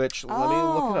 which, let me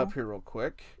look it up here real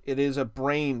quick. It is a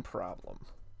brain problem.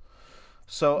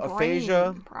 So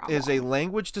aphasia is a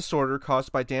language disorder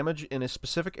caused by damage in a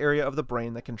specific area of the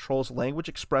brain that controls language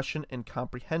expression and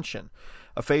comprehension.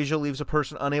 Aphasia leaves a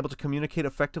person unable to communicate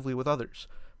effectively with others.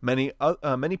 Many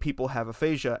people have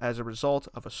aphasia as a result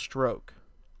of a stroke.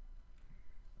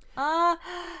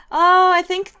 I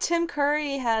think Tim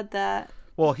Curry had that.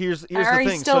 Well, here's the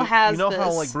thing. Still so has you know this.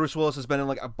 how like Bruce Willis has been in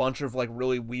like a bunch of like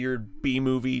really weird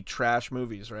B-movie trash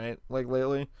movies, right? Like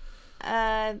lately.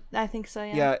 I think so.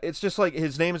 Yeah. Yeah, it's just like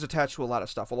his name is attached to a lot of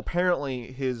stuff. Well,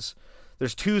 apparently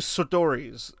there's two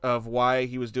stories of why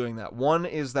he was doing that. One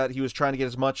is that he was trying to get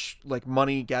as much like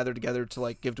money gathered together to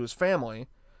like give to his family.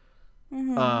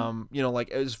 Mm-hmm. You know,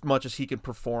 like as much as he could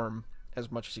perform,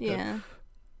 as much as he could.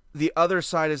 The other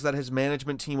side is that his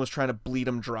management team was trying to bleed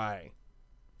him dry,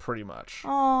 pretty much.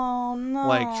 Oh no!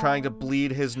 Like trying to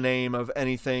bleed his name of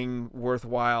anything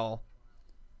worthwhile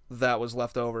that was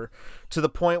left over, to the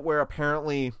point where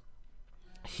apparently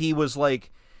he was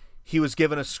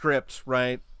given a script,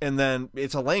 right? And then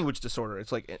it's a language disorder.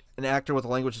 It's like an actor with a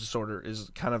language disorder is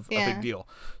kind of a big deal.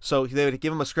 So they would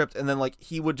give him a script, and then like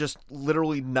he would just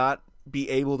literally not be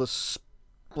able to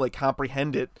like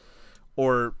comprehend it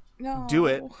or do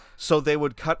it. So they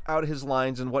would cut out his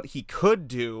lines, and what he could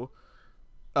do,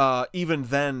 even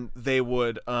then they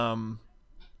would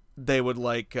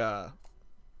like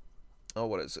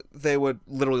what is it? They would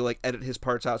literally like edit his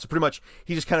parts out. So pretty much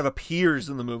he just kind of appears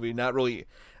in the movie, not really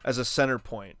as a center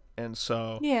point. And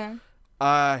so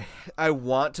I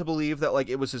want to believe that like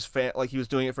it was his like he was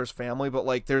doing it for his family, but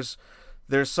like there's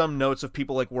some notes of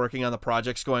people like working on the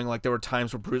projects going like there were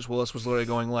times where Bruce Willis was literally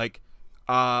going like,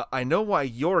 I know why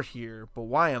you're here, but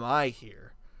why am I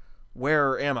here?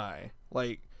 Where am I?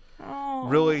 Like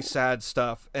really sad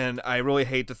stuff. And I really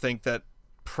hate to think that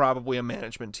probably a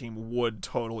management team would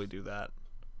totally do that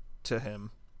to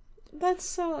him. That's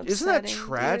so upsetting. Isn't that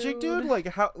tragic, dude? Like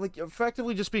how, like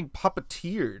effectively just being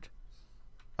puppeteered.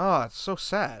 Oh, it's so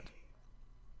sad.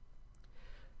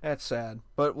 That's sad.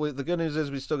 But the good news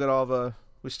is we still get all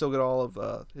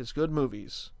of his good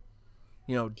movies.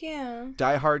 You know,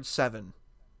 Die Hard 7,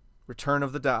 Return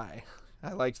of the Die.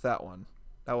 I liked that one.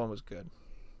 That one was good.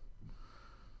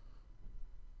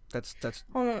 That's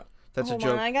Hold a joke.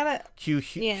 on, I gotta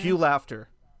cue laughter.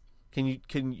 Can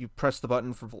you press the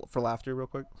button for laughter real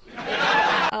quick?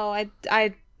 Oh,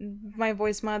 my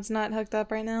voice mod's not hooked up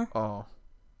right now. Oh,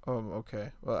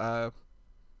 okay. Well,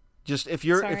 just if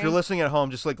you're listening at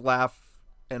home, just like laugh,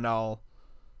 and I'll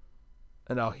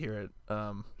hear it.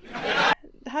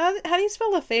 How do you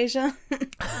spell aphasia?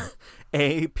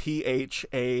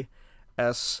 Aphasia.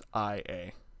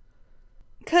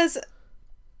 Because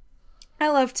I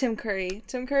love Tim Curry.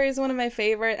 Tim Curry is one of my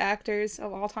favorite actors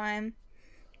of all time.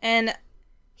 And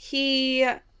he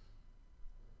had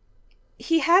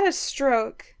a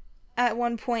stroke at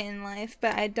one point in life,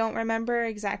 but I don't remember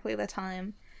exactly the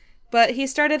time. But he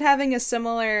started having a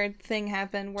similar thing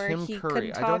happen where Tim he Curry.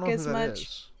 couldn't talk as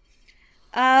much.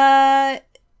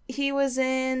 He was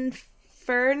in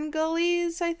Fern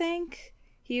Gullies, I think.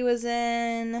 He was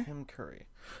in Tim Curry.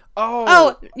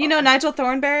 Oh, you know Nigel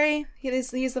Thornberry?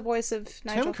 He's the voice of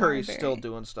Nigel Thornberry. Tim Curry's still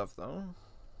doing stuff though.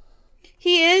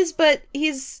 He is, but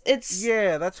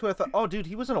Yeah, that's who I thought. Oh, dude,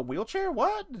 he was in a wheelchair?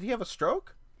 What? Did he have a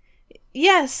stroke?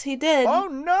 Yes, he did. Oh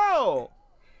no.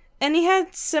 And he has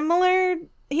similar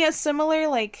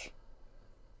like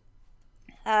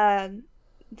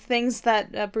things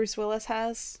that Bruce Willis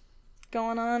has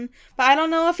going on, but I don't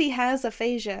know if he has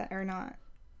aphasia or not.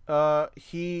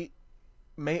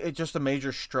 Just a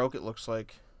major stroke, it looks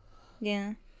like.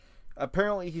 Yeah.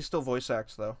 Apparently he still voice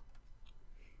acts though.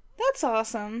 That's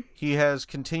awesome. He has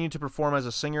continued to perform as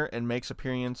a singer and makes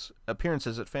appearances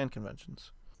at fan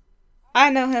conventions. I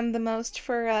know him the most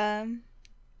for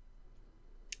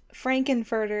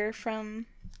Frankenfurter from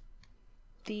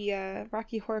the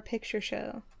Rocky Horror Picture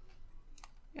Show.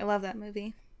 I love that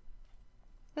movie.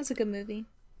 That's a good movie.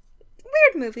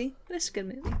 Weird movie, but it's a good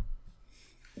movie.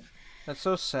 That's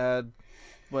so sad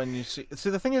when you see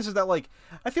the thing is that like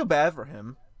I feel bad for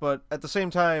him, but at the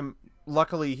same time,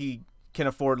 luckily he can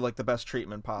afford like the best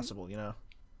treatment possible, you know?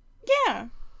 Yeah.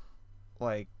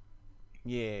 Like,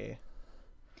 yeah.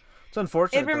 It's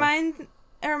unfortunate. It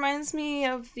reminds me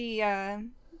of the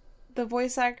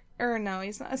voice actor. Or no,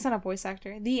 it's not a voice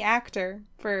actor. The actor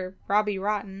for Robbie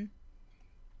Rotten.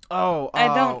 Oh,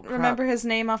 I don't remember his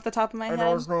name off the top of my head. I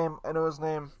know his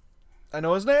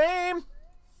name.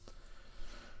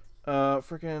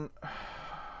 Freaking,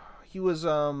 he was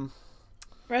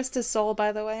Rest his soul,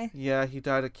 by the way. yeah, he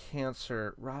died of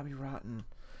cancer. Robbie Rotten.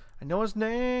 I know his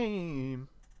name.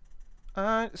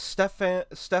 Stefan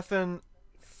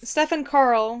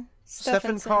Carl.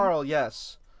 Stefan Carl,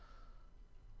 yes.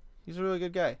 He's a really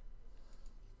good guy.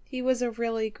 He was a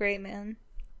really great man.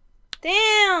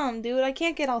 Damn, dude, I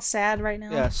can't get all sad right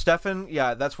now. Yeah, Stefan,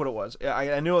 yeah, that's what it was.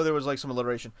 I knew there was like some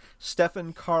alliteration.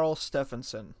 Stefan Carl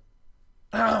Stephenson.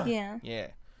 Yeah. Yeah.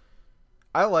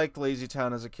 I liked Lazy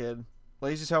Town as a kid.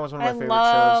 Lazy Town was one of my favorite shows.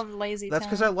 I love Lazy Town. That's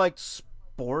because I liked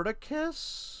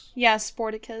Sporticus? Yeah,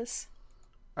 Sporticus.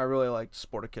 I really liked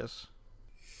Sporticus.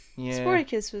 Yeah.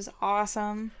 Sporticus was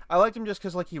awesome. I liked him just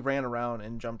because like he ran around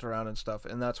and jumped around and stuff,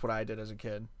 and that's what I did as a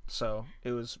kid. So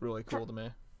it was really cool to me.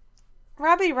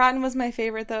 Robbie Rotten was my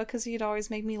favorite though, because he'd always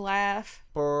make me laugh.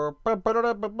 What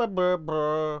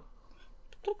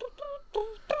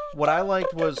I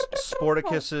liked was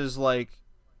Sporticus's like,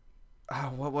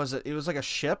 what was it? It was like a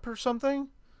ship or something.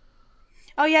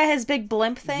 Oh yeah, his big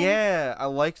blimp thing. Yeah, I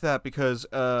liked that because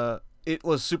it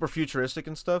was super futuristic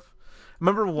and stuff. I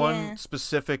remember one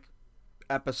specific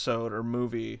episode or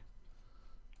movie,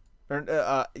 or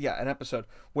an episode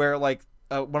where like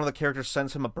one of the characters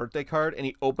sends him a birthday card and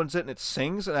he opens it and it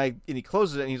sings and he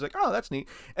closes it and he's like, oh, that's neat.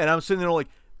 And I'm sitting there like,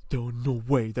 no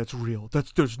way, that's real.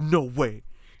 There's no way.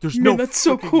 There's no that's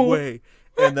so cool. way.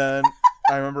 And then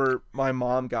I remember my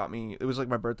mom got me, it was like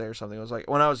my birthday or something. It was like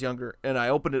when I was younger and I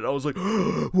opened it, I was like,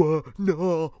 what?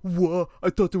 No, what? I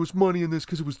thought there was money in this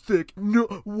because it was thick. No,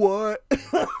 what?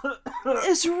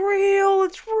 It's real.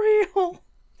 It's real.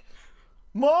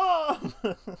 Mom!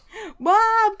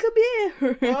 Mom, come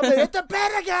here. Mom, they hit the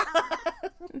Pentagon!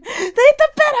 They hit the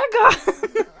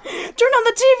Pentagon! Turn on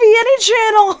the TV, any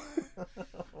channel!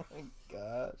 Oh my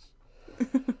gosh.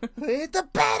 They hit the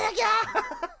Pentagon!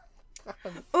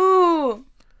 Ooh!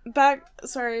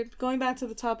 Going back to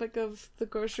the topic of the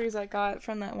groceries I got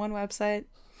from that one website.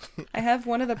 I have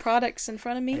one of the products in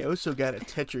front of me. I also got a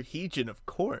tetrahedron of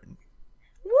corn.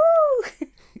 Woo!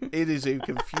 It is a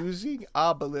confusing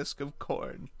obelisk of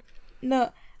corn.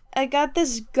 No, I got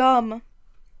this gum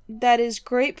that is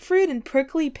grapefruit and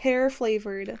prickly pear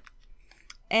flavored.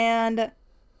 And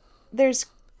there's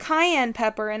cayenne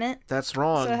pepper in it. That's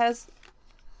wrong. So it has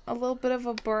a little bit of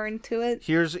a burn to it.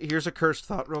 Here's a cursed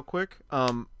thought real quick.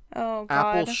 Oh, God.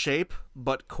 Apple shape,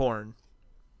 but corn.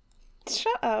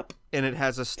 Shut up. And it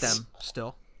has a stem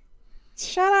still.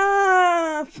 Shut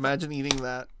up! Imagine eating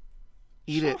that.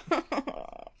 Eat it.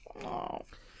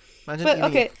 Imagine but, eating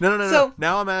okay, it. No. so,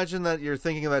 now imagine that you're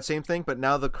thinking of that same thing, but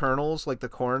now the kernels, like the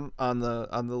corn on the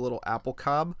little apple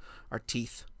cob, are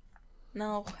teeth.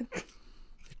 No. They're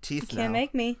teeth You now. can't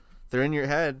make me. They're in your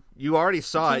head. You already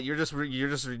saw it. You're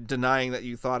just denying that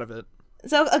you thought of it.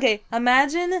 So, okay,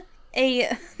 imagine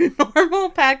a normal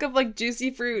pack of, like,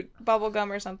 juicy fruit bubble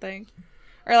gum or something.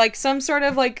 Or, like, some sort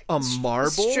of, like... A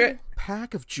marble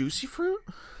pack of juicy fruit?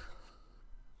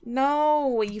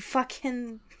 No, you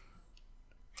fucking...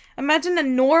 Imagine a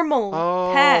normal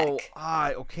pack.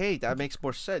 Okay, that makes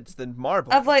more sense than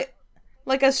marble. Of, like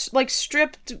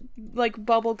stripped, like,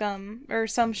 bubble gum or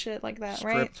some shit like that,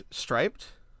 right?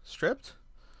 Stripped?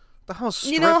 The hell's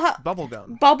stripped you know how, bubble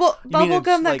gum? Bubble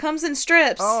gum that comes in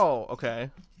strips. Oh, okay.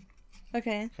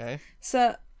 Okay. Okay.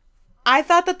 So, I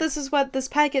thought that this is what this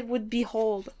packet would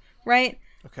behold, right?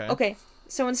 Okay. Okay.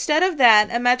 So instead of that,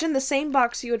 imagine the same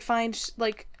box you would find,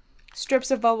 like,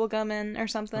 strips of bubble gum in or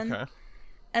something. Okay.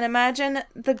 And imagine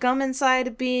the gum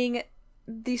inside being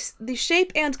the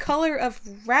shape and color of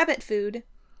rabbit food.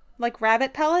 Like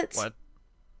rabbit pellets. What?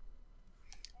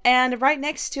 And right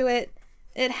next to it,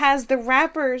 it has the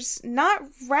wrappers not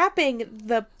wrapping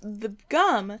the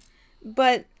gum,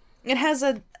 but it has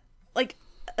a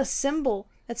symbol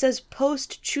that says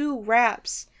post-chew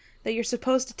wraps. That you're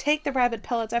supposed to take the rabbit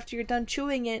pellets after you're done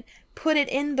chewing it, put it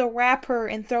in the wrapper,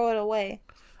 and throw it away.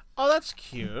 Oh, that's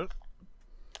cute.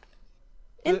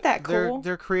 Isn't that cool?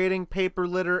 They're creating paper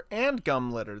litter and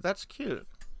gum litter. That's cute.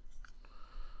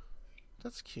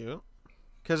 That's cute.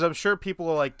 Because I'm sure people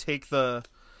will take the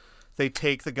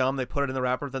gum, they put it in the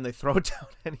wrapper, then they throw it down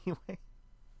anyway.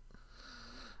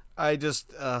 I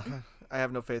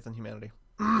have no faith in humanity.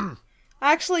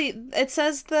 Actually, it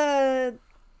says the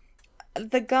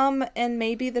gum and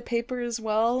maybe the paper as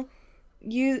well.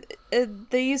 They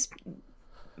use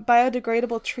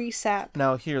biodegradable tree sap.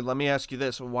 Now here, let me ask you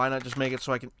this: why not just make it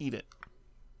so I can eat it?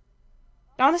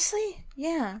 Honestly,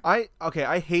 yeah. I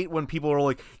hate when people are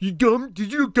like,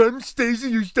 did your gum stays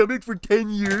in your stomach for 10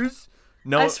 years?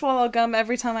 No, I swallow gum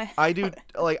every time I do.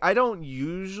 I don't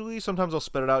usually. Sometimes I'll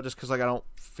spit it out just because I don't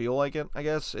feel like it. I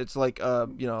guess it's I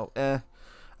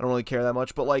I don't really care that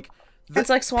much. But like, it's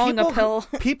like swallowing a pill.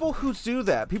 People who do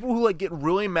that, people who like get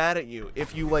really mad at you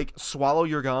if you like swallow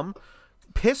your gum,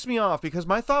 piss me off because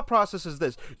my thought process is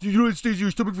this: you know it stays in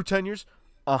your stomach for 10 years.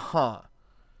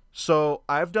 So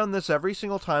I've done this every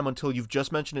single time until you've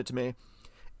just mentioned it to me.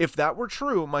 If that were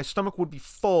true, my stomach would be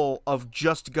full of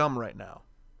just gum right now.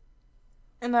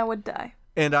 And I would die.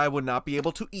 And I would not be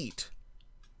able to eat.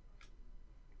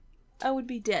 I would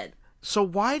be dead. So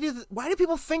why do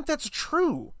people think that's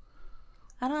true?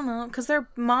 I don't know, because their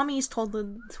mommies told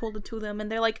it to them,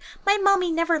 and they're like, my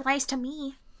mommy never lies to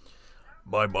me.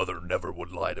 My mother never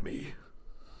would lie to me.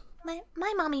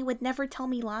 My mommy would never tell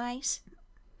me lies.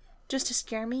 Just to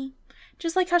scare me.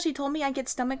 Just like how she told me I get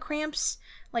stomach cramps,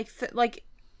 like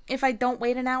if I don't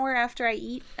wait an hour after I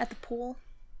eat at the pool.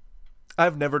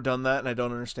 I've never done that, and I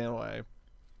don't understand why.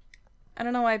 I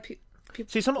don't know why people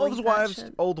see some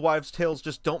old wives' tales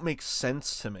just don't make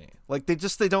sense to me. Like they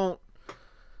don't.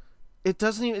 It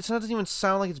doesn't even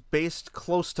sound like it's based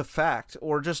close to fact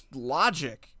or just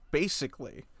logic.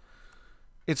 Basically,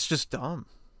 it's just dumb.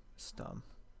 It's dumb.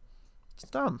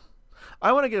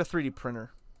 I want to get a 3D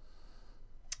printer.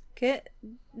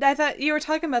 I thought you were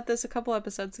talking about this a couple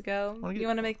episodes ago. You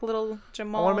want to make little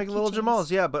Jamal? I want to make little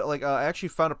Jamals, yeah. But like, I actually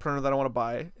found a printer that I want to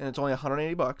buy, and it's only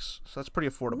 $180, so that's pretty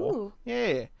affordable. Ooh.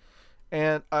 Yeah.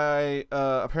 And I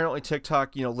apparently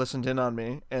TikTok, listened in on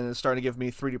me and is starting to give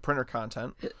me 3D printer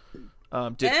content.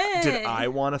 Did I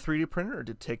want a 3D printer, or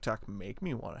did TikTok make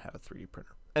me want to have a 3D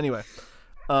printer? Anyway,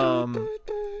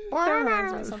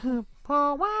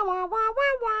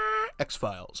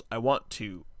 X-Files. I want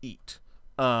to eat.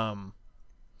 But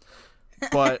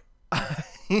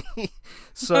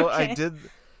so okay. I did.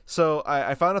 So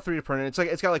I found a 3D printer.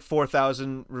 It's got like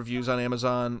 4,000 reviews on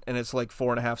Amazon, and it's like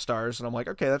 4.5 stars. And I'm like,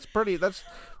 okay, that's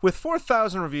with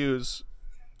 4,000 reviews.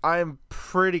 I'm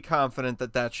pretty confident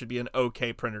that should be an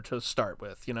okay printer to start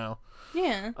with,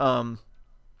 Yeah.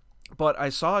 But I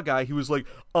saw a guy who was like,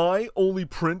 I only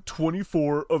print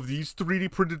 24 of these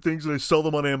 3D printed things and I sell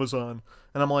them on Amazon.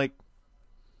 And I'm like,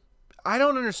 I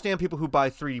don't understand people who buy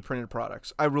 3D printed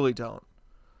products. I really don't.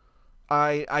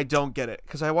 I don't get it.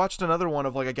 Because I watched another one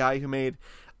of like a guy who made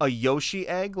a Yoshi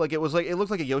egg. Like it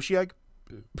looked like a Yoshi egg,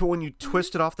 but when you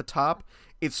twist it off the top,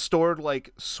 it stored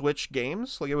like Switch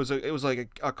games. Like it was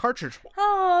like a cartridge.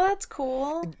 Oh, that's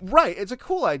cool. Right. It's a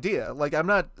cool idea. Like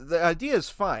the idea is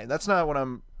fine. That's not what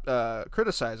I'm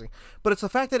criticizing. But it's the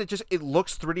fact that it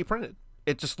looks 3D printed.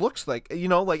 It just looks like,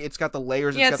 like it's got the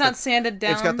layers. Yeah, it's not sanded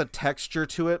down. It's got the texture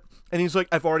to it. And he's like,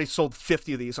 I've already sold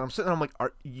 50 of these. And I'm sitting there, I'm like,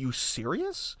 are you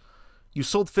serious? You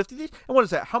sold 50 of these? And what is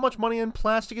that? How much money in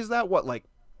plastic is that? What, like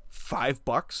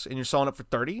 $5? And you're selling it for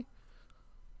 30?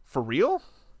 For real?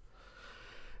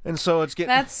 And so it's getting...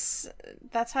 That's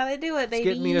how they do it, baby.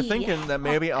 It's getting me to thinking that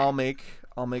maybe I'll make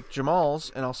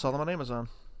Jamals and I'll sell them on Amazon.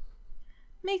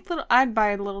 I'd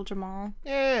buy a little Jamal.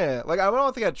 Yeah, like I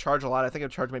don't think I'd charge a lot. I think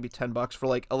I'd charge maybe $10 for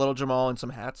like a little Jamal and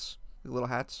some hats, like little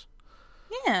hats.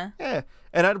 Yeah. Yeah,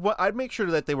 and I'd make sure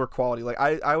that they were quality. Like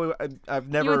I've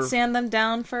never. You would sand them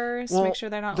down first, make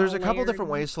sure they're not. There's all a couple layered. Different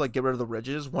ways to like get rid of the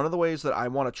ridges. One of the ways that I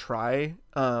want to try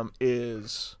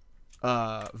is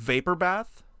vapor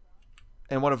bath,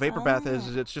 and what a vapor bath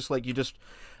is it's just like I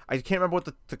can't remember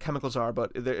what the chemicals are,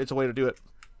 but it's a way to do it.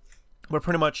 But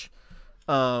pretty much,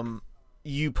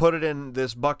 you put it in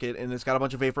this bucket, and it's got a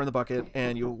bunch of vapor in the bucket,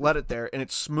 and you let it there, and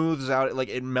it smooths out.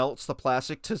 It melts the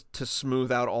plastic to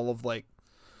smooth out all of like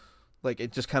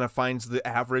it just kind of finds the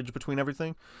average between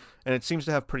everything, and it seems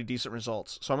to have pretty decent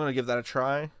results. So I'm gonna give that a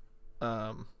try.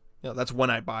 That's when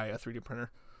I buy a 3D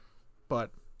printer. But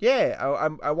yeah,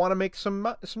 I want to make some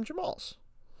Jamals.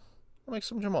 I'll make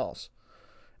some Jamals,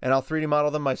 and I'll 3D model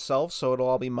them myself, so it'll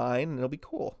all be mine, and it'll be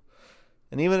cool.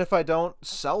 And even if I don't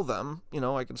sell them,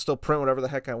 I can still print whatever the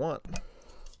heck I want.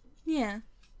 Yeah.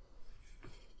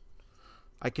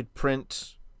 I could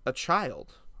print a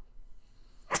child.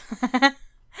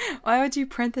 Why would you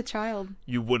print a child?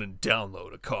 You wouldn't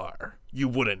download a car. You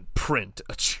wouldn't print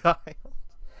a child.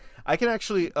 I can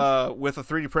actually, with a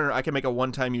 3D printer, I can make a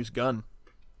one-time use gun.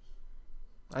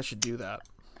 I should do that.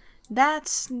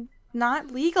 That's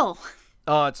not legal.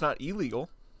 It's not illegal.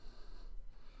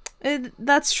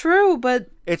 That's true,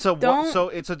 but it's a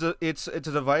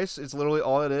device. It's literally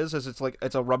all it is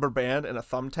it's a rubber band and a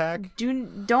thumbtack.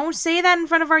 Don't say that in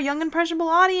front of our young impressionable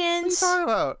audience. What are you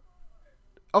talking about?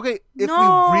 Okay,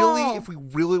 if we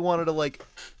really wanted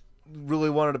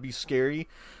to be scary,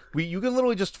 you could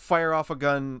literally just fire off a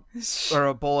gun or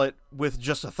a bullet with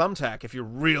just a thumbtack. If you're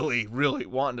really, really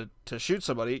wanting to shoot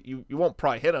somebody, you won't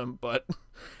probably hit them, and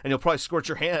you'll probably scorch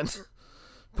your hand.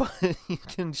 But you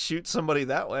can shoot somebody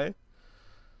that way.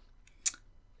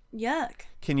 Yuck.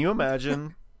 Can you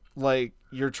imagine, like,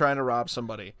 you're trying to rob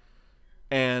somebody,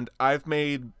 and I've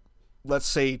made, let's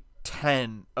say,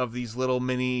 10 of these little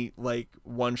mini, like,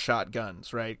 one-shot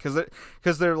guns, right? Because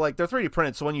they're 3D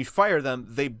printed, so when you fire them,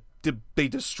 they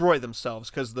destroy themselves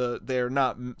because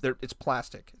it's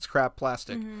plastic. It's crap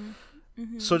plastic.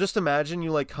 So just imagine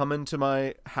you, like, come into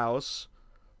my house,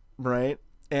 right?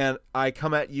 And I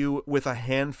come at you with a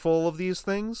handful of these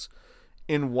things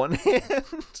in one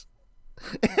hand,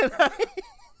 and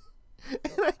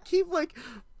I keep, like,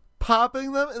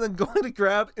 popping them and then going to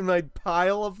grab in my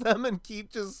pile of them and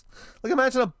keep just, like,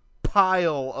 imagine a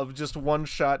pile of just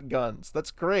one-shot guns.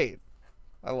 That's great.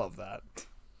 I love that.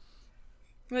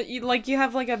 But you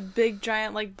have, like, a big,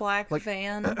 giant, like, black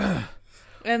van.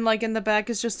 And, like, in the back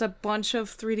is just a bunch of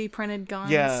 3D printed guns.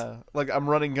 Yeah, like, I'm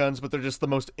running guns, but they're just the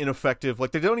most ineffective.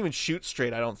 Like, they don't even shoot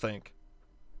straight, I don't think.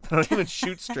 They don't even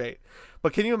shoot straight.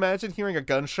 But can you imagine hearing a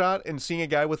gunshot and seeing a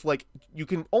guy with, like, you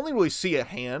can only really see a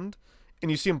hand, and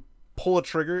you see him pull a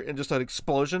trigger and just an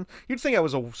explosion? You'd think I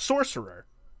was a sorcerer.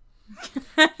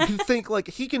 You'd think, like,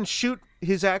 he can shoot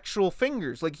his actual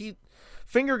fingers. Like,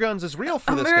 finger guns is real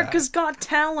for this guy. America's Got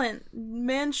Talent.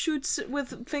 Man shoots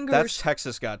with fingers. That's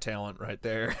Texas Got Talent right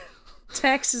there.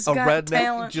 Texas a Got redneck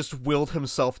Talent. just willed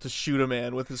himself to shoot a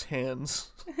man with his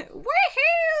hands.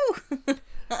 Woohoo!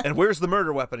 And where's the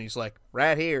murder weapon? He's like,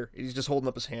 right here. He's just holding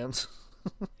up his hands.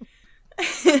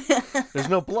 There's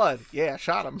no blood. Yeah,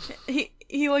 shot him.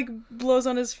 He like blows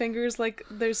on his fingers like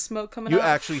there's smoke coming out. You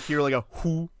actually hear like a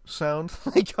whoo sound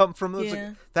like come from this.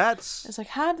 Yeah. Like, it's like,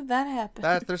 how did that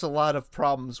happen? There's a lot of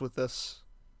problems with this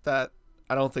that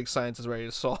I don't think science is ready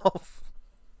to solve.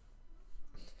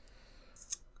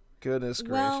 Goodness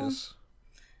gracious.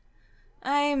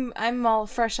 Well, I'm all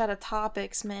fresh out of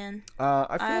topics, man.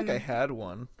 I feel like I had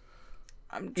one.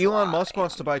 Elon Musk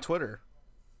wants to buy Twitter.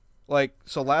 Like,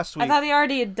 so last week... I thought he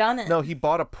already had done it. No, he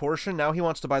bought a portion. Now he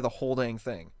wants to buy the whole dang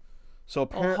thing. So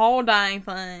the whole dang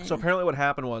thing. So apparently what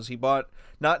happened was he bought,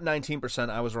 not 19%,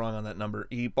 I was wrong on that number.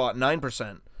 He bought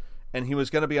 9%, and he was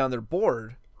going to be on their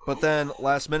board. But then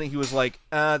last minute he was like,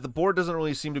 the board doesn't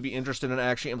really seem to be interested in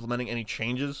actually implementing any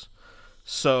changes.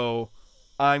 So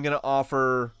I'm going to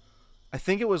offer, I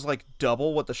think it was like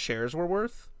double what the shares were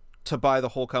worth to buy the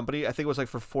whole company. I think it was like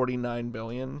for $49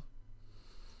 billion.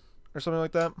 Or something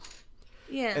like that.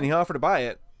 Yeah. And he offered to buy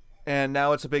it. And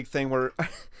now it's a big thing where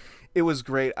it was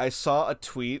great. I saw a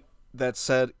tweet that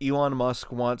said Elon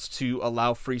Musk wants to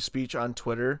allow free speech on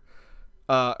Twitter.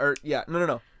 No.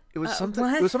 It was something.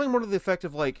 What? It was something more to the effect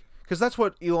of like, because that's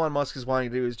what Elon Musk is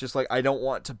wanting to do. Is just like, I don't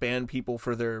want to ban people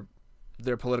for their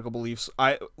political beliefs.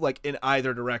 In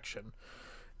either direction.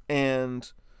 And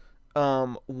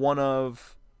I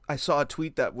saw a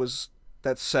tweet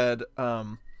that said.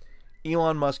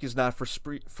 Elon Musk is not for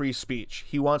free speech.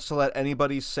 He wants to let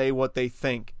anybody say what they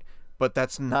think, but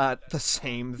that's not the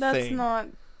same thing. That's not...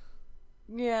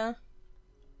 Yeah.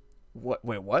 What?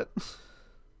 Wait, what?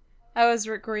 I was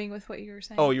agreeing with what you were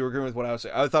saying. Oh, you were agreeing with what I was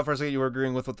saying. I thought for a second you were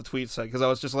agreeing with what the tweet said, because I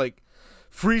was just like,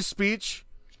 free speech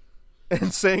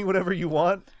and saying whatever you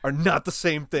want are not the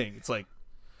same thing. It's like,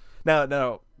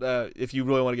 now, if you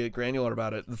really want to get granular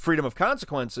about it, the freedom of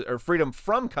consequences, or freedom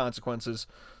from consequences,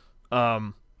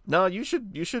 no, you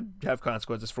should have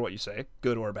consequences for what you say,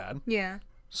 good or bad. Yeah.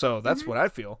 So that's what I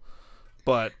feel.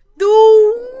 But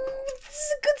ooh, this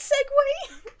is a good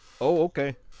segue. Oh,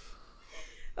 okay.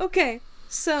 Okay.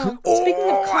 So, speaking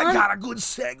of I got a good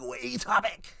segue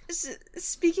topic.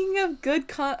 Speaking of good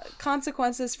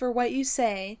consequences for what you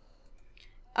say,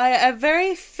 a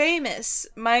very famous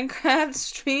Minecraft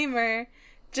streamer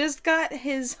just got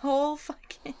his whole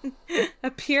fucking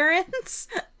appearance,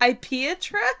 IP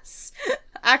address,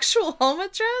 actual home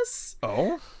address.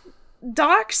 Oh?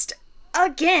 Doxed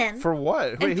again. For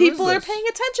what? Wait, and people are paying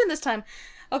attention this time.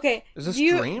 Okay. Is this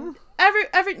Dream?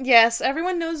 Yes,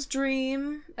 everyone knows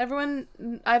Dream. Everyone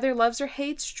either loves or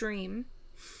hates Dream.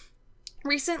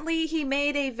 Recently, he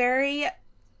made a very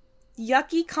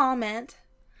yucky comment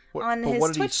on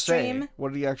his Twitch stream.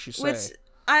 What did he actually say? Which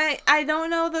I don't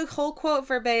know the whole quote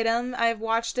verbatim. I've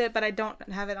watched it, but I don't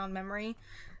have it on memory.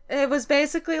 It was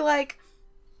basically like,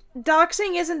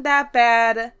 doxing isn't that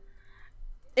bad.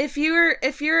 If you're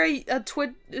a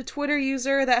Twitter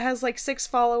user that has like 6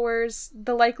 followers,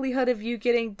 the likelihood of you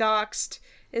getting doxed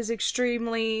is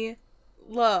extremely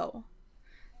low.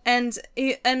 And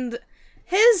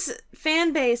his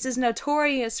fan base is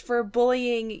notorious for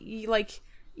bullying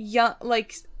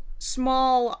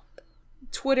small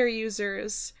Twitter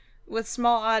users with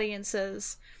small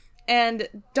audiences and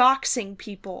doxing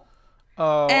people.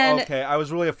 Oh, okay. I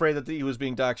was really afraid that he was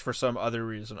being doxed for some other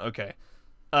reason. Okay.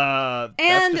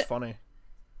 That's just funny.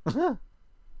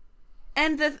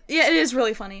 And it is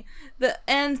really funny.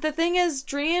 The thing is,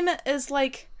 Dream is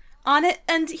like on it,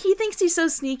 and he thinks he's so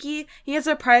sneaky. He has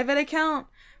a private account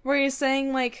where he's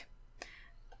saying like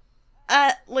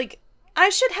I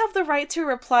should have the right to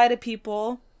reply to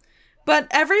people,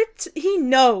 but he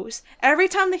knows every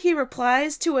time that he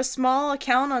replies to a small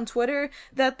account on Twitter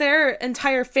that their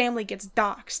entire family gets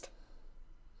doxxed.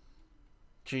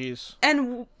 Jeez.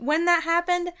 And when that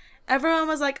happened, everyone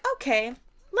was like, okay,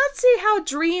 let's see how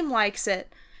Dream likes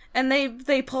it. And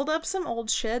they pulled up some old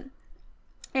shit,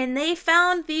 and they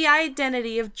found the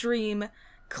identity of Dream,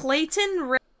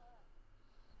 Clayton.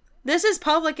 This is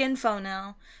public info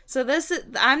now. So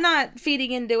I'm not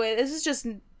feeding into it. This is just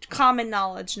common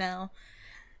knowledge now.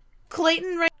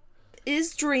 Clayton Ray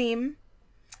is Dream,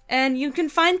 and you can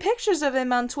find pictures of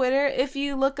him on Twitter if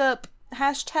you look up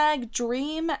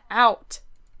 #DreamOut.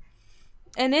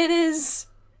 And it is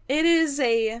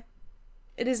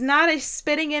not a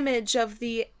spitting image of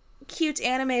the cute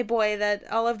anime boy that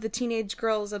all of the teenage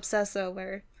girls obsess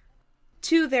over,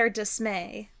 to their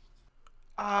dismay.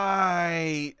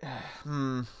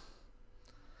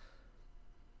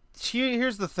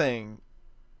 Here's the thing.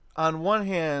 On one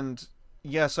hand,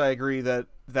 yes, I agree that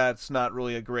that's not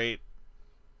really a great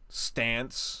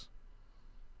stance.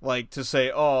 Like, to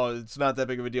say, oh, it's not that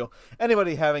big of a deal.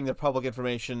 Anybody having their public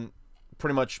information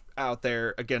pretty much out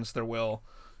there against their will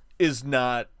is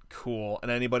not cool.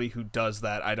 And anybody who does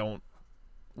that, I don't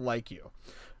like you.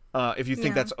 If you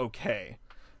think that's okay.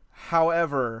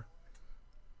 However,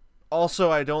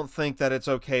 also, I don't think that it's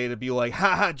okay to be like,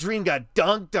 haha, Dream got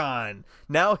dunked on.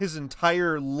 Now his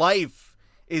entire life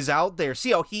is out there.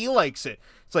 See how he likes it.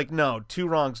 It's like, no, two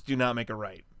wrongs do not make a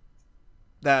right.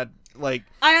 That, like...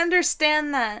 I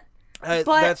understand that.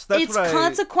 But it's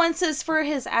consequences for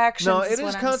his actions. No, it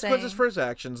is consequences for his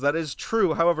actions. That is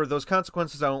true. However, those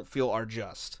consequences I don't feel are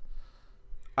just.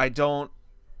 I don't...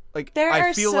 Like,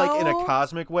 I feel like in a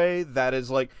cosmic way, that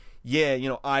is like...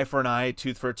 Yeah, eye for an eye,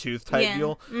 tooth for a tooth type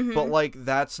deal. Mm-hmm. But, like,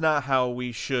 that's not how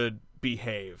we should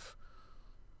behave.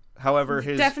 However,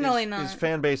 his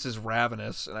fan base is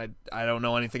ravenous, and I don't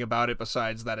know anything about it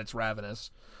besides that it's ravenous.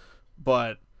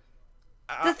 But...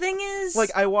 the thing is...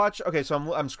 Like, I watch... Okay, so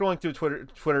I'm scrolling through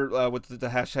Twitter with the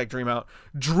hashtag #DreamOut.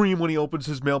 Dream when he opens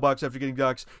his mailbox after getting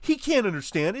doxxed. He can't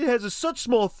understand. It has a such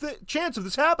small chance of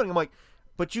this happening. I'm like,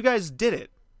 but you guys did it.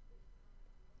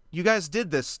 You guys did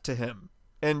this to him.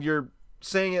 And you're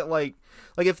saying it like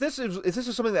if this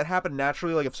is something that happened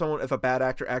naturally, like if a bad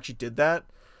actor actually did that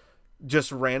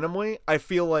just randomly, I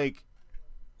feel like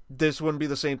this wouldn't be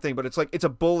the same thing. But it's like it's a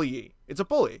bully. It's a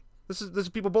bully. This is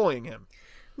people bullying him.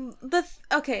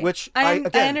 Which I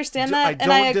understand that,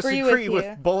 and I agree with you.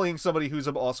 With bullying somebody who's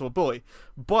also a bully,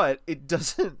 but it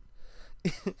doesn't.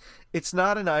 It's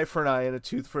not an eye for an eye and a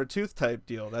tooth for a tooth type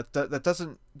deal. That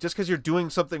doesn't, just because you're doing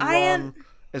something wrong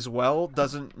as well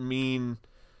doesn't mean.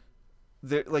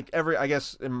 Like I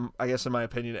guess in my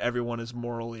opinion, everyone is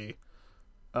morally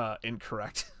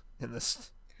incorrect in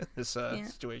this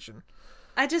situation.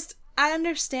 I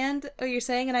understand what you're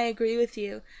saying, and I agree with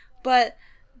you. But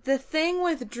the thing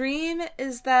with Dream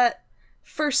is that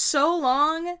for so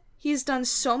long he's done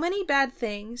so many bad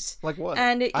things. Like what?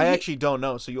 And I actually don't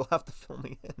know, so you'll have to fill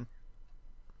me in.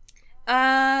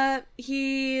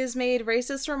 He has made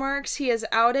racist remarks. He has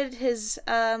outed his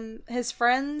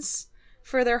friends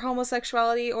for their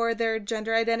homosexuality or their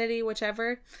gender identity,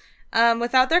 whichever,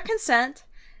 without their consent.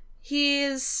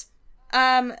 He's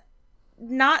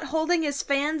not holding his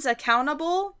fans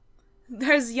accountable.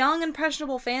 There's young,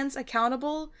 impressionable fans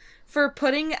accountable for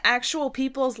putting actual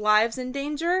people's lives in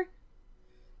danger.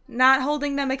 Not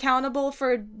holding them accountable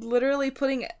for literally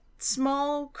putting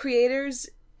small creators'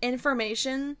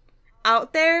 information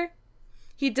out there.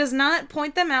 He does not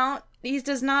point them out. He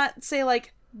does not say,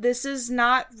 like, this is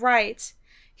not right.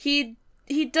 He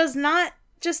does not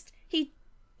just...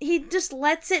 He just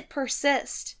lets it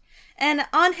persist. And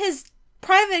on his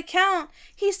private account,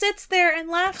 he sits there and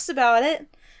laughs about it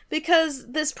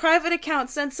because this private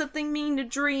account sent something mean to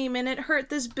Dream and it hurt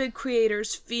this big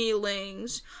creator's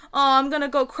feelings. Oh, I'm gonna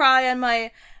go cry on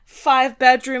my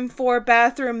 5-bedroom,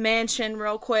 4-bathroom mansion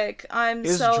real quick.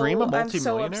 Is Dream a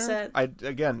multi-millionaire? I'm so upset. I,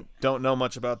 again, don't know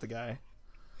much about the guy.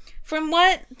 From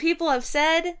what people have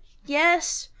said,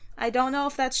 yes. I don't know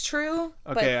if that's true.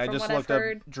 Okay, but I just looked up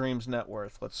Dream's net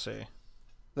worth. Let's see.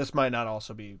 This might not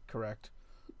also be correct.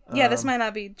 Yeah, this might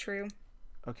not be true.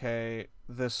 Okay,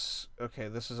 this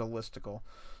is a listicle.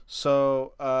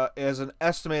 So, it has an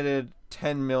estimated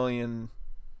 10 million,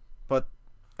 but,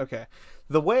 okay.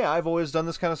 The way I've always done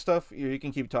this kind of stuff, you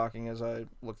can keep talking as I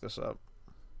look this up.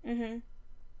 Mm-hmm.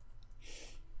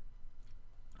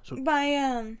 So,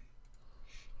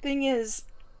 thing is,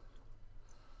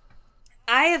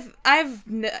 I've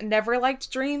never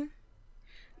liked Dream.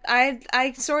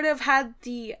 I sort of had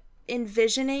the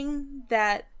envisioning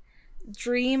that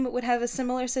Dream would have a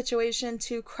similar situation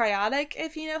to Cryotic,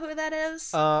 if you know who that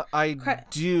is. I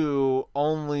do,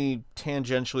 only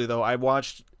tangentially, though. I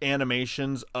watched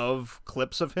animations of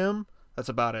clips of him. That's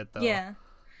about it, though. Yeah.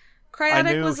 Cryotic I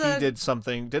knew he did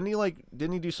something. Didn't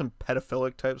he do some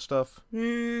pedophilic type stuff?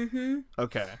 Mm-hmm.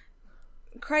 Okay.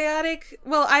 Cryotic,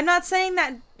 well, I'm not saying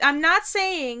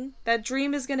that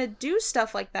Dream is gonna do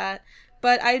stuff like that,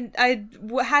 but I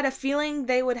had a feeling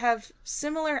they would have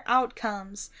similar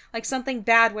outcomes, like something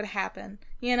bad would happen,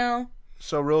 you know?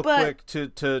 So quick,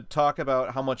 to talk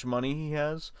about how much money he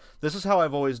has, this is how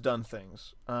I've always done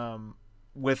things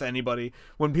with anybody.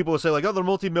 When people say, like, oh, they're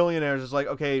multimillionaires, it's like,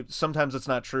 okay, sometimes it's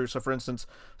not true. So, for instance,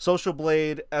 Social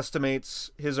Blade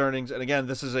estimates his earnings, and again,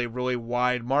 this is a really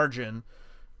wide margin,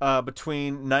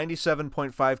 between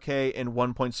 97.5K and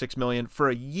 1.6 million for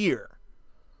a year.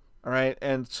 All right,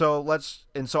 and so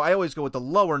I always go with the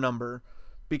lower number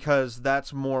because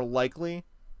that's more likely,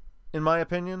 in my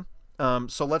opinion.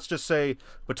 So let's just say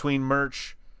between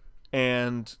merch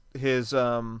and his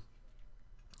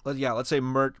let's say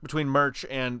between merch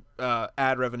and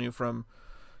ad revenue from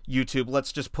YouTube,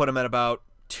 let's just put him at about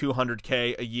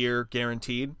 200K a year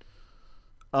guaranteed.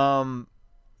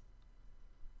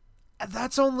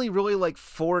 That's only really like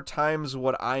 4 times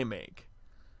what I make.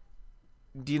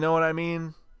 Do you know what I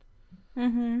mean?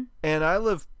 Mm-hmm. And I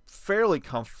live fairly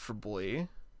comfortably,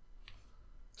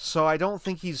 so I don't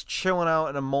think he's chilling out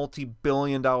in a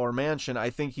multi-billion-dollar mansion.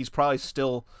 I think he's probably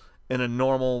still in a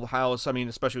normal house. I mean,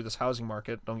 especially with this housing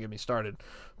market, don't get me started.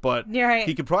 But You're right.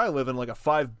 He could probably live in like a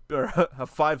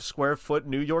 5 square foot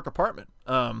New York apartment.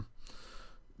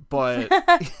 But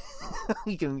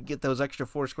he can get those extra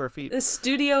 4 square feet. A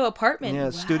studio apartment. Yeah, wow.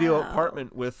 Studio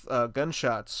apartment with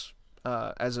gunshots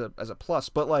as a plus.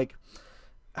 But like,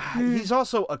 he's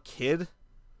also a kid.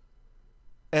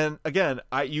 And again,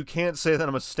 you can't say that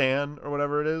I'm a stan or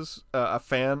whatever it is, a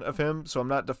fan of him. So I'm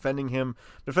not defending him.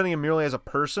 Defending him merely as a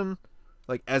person,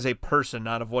 like as a person,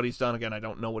 not of what he's done. Again, I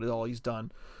don't know what all he's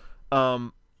done.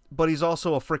 But he's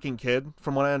also a freaking kid.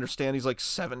 From what I understand, he's like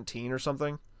 17 or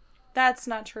something. That's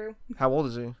not true. How old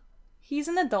is he? He's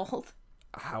an adult.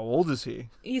 How old is he?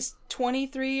 He's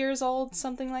 23 years old,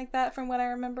 something like that, from what I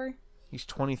remember. He's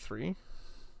 23?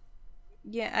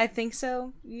 Yeah, I think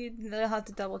so. You'll have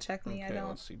to double check me. Okay, I don't.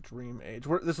 let's see. Dream age.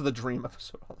 This is the Dream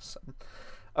episode all of a sudden.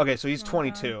 Okay, so he's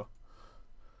 22.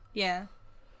 Yeah.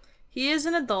 He is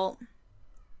an adult.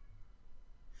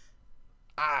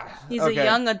 He's okay. a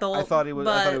young adult. I thought he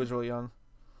was really young.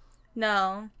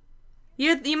 No.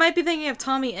 You might be thinking of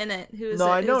Tommy Innit, who's no,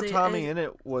 I know Tommy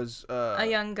Innit was a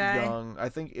young guy. Young, I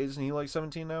think, isn't he like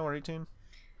 17 now or 18?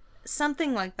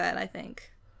 Something like that, I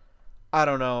think. I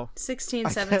don't know. 16,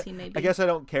 17 maybe. I guess I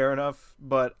don't care enough,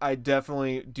 but I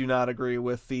definitely do not agree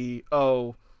with the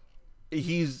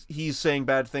he's saying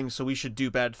bad things, so we should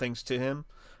do bad things to him.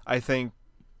 I think,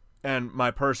 and my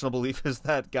personal belief is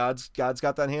that God's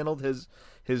got that handled. His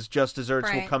just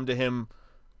desserts will come to him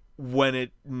when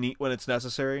it's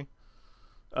necessary.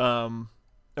 Or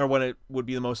when it would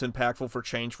be the most impactful for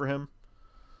change for him.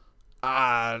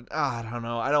 I don't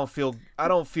know. I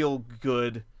don't feel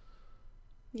good.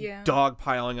 Yeah.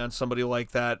 Dogpiling on somebody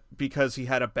like that because he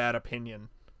had a bad opinion.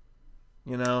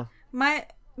 You know? My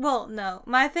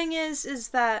thing is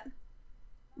that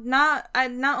not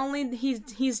only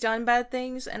he's done bad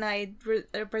things and I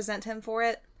represent him for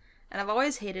it, and I've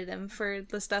always hated him for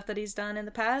the stuff that he's done in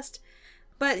the past,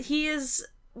 but he is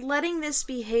letting this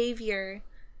behavior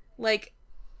like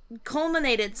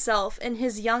culminate itself in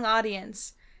his young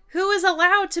audience who is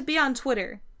allowed to be on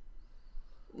Twitter.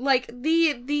 Like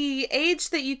the age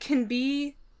that you can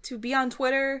be to be on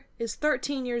Twitter is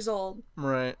 13 years old.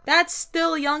 Right. That's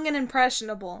still young and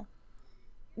impressionable.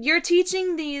 You're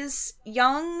teaching these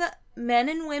young men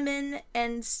and women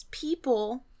and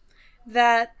people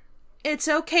that it's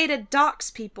okay to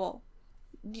dox people.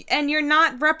 And you're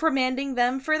not reprimanding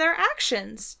them for their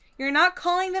actions. You're not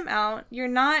calling them out. You're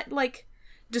not, like,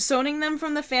 disowning them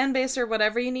from the fan base or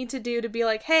whatever you need to do to be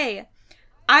like, hey,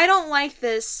 I don't like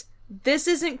this. This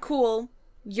isn't cool.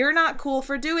 You're not cool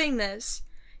for doing this.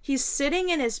 He's sitting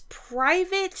in his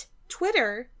private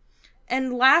Twitter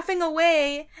and laughing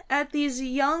away at these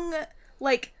young,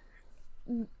 like,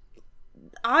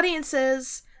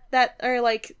 audiences that are,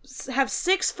 like, have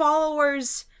 6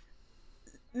 followers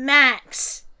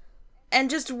max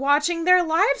and just watching their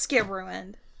lives get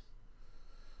ruined.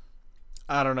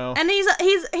 I don't know. And he's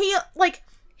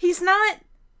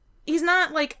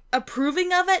not like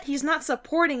approving of it. He's not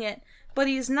supporting it, but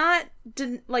he's not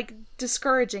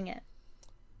discouraging it.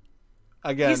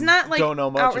 Again, he's not, like, don't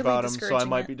know much about him, so I discouraging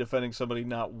might it. be defending somebody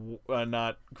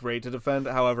not great to defend.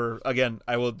 However, again,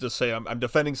 I will just say I'm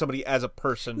defending somebody as a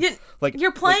person.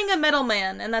 You're playing a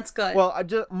middleman, and that's good. Well,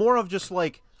 more of just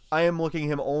like I am looking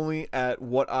at him only at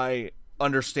what I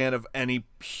understand of any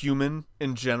human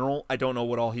in general. I don't know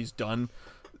what all he's done.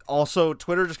 Also,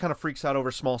 Twitter just kind of freaks out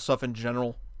over small stuff in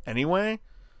general anyway.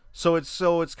 So it's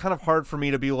kind of hard for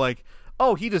me to be like,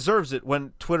 oh, he deserves it,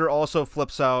 when Twitter also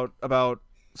flips out about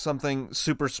something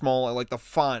super small, like the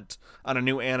font on a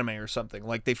new anime or something.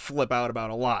 Like, they flip out about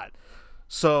a lot.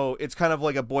 So it's kind of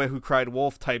like a boy who cried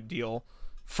wolf type deal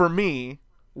for me,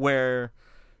 where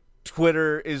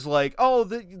Twitter is like, oh,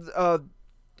 the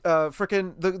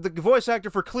voice actor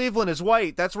for Cleveland is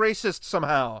white. That's racist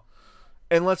somehow.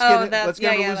 And let's get him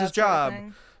to lose his job.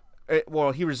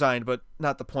 Well, he resigned, but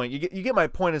not the point. You get my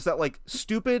point, is that, like,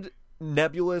 stupid,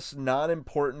 nebulous,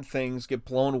 non-important things get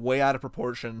blown way out of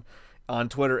proportion on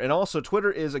Twitter. And also,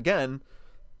 Twitter is, again,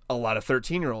 a lot of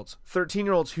 13-year-olds.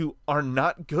 13-year-olds who are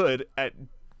not good at,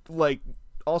 like,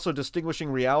 also distinguishing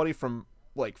reality from,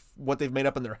 like, what they've made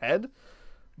up in their head.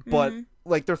 But,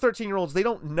 like, they're 13-year-olds. They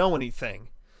don't know anything.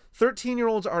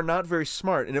 13-year-olds are not very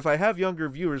smart. And if I have younger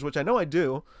viewers, which I know I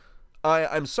do,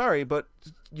 I'm sorry, but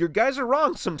your guys are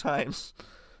wrong sometimes.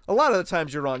 A lot of the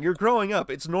times you're wrong. You're growing up.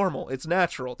 It's normal. It's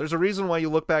natural. There's a reason why you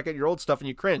look back at your old stuff and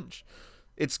you cringe.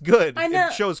 It's good.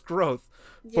 It shows growth.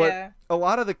 Yeah. But a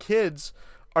lot of the kids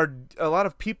a lot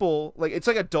of people, like, it's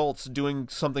like adults doing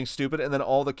something stupid and then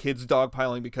all the kids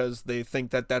dogpiling because they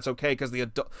think that that's okay because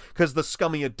the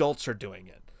scummy adults are doing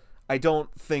it. I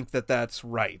don't think that that's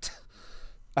right.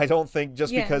 I don't think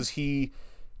just because he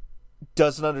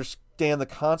doesn't understand the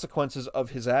consequences of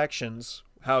his actions,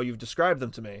 how you've described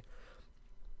them to me.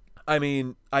 I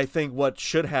mean, I think what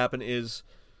should happen is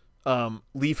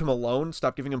leave him alone,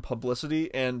 stop giving him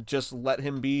publicity, and just let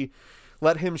him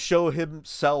show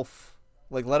himself,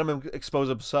 like, let him expose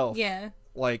himself. Yeah.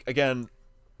 Like, again,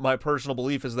 my personal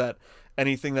belief is that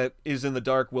anything that is in the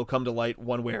dark will come to light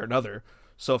one way or another.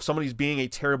 So if somebody's being a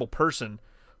terrible person,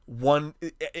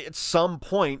 at some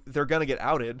point they're gonna get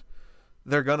outed.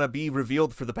 They're gonna be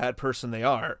revealed for the bad person they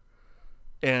are,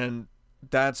 and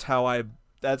that's how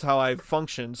I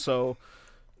function. So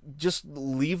just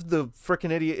leave the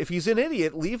frickin' idiot. If he's an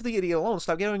idiot, leave the idiot alone.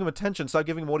 Stop giving him attention. Stop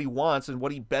giving him what he wants and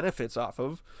what he benefits off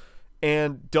of.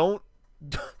 And don't.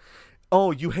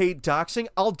 Oh, you hate doxing?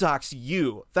 I'll dox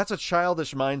you. That's a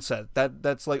childish mindset.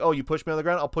 That's like, oh, you push me on the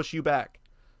ground, I'll push you back.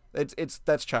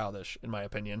 That's childish in my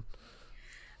opinion.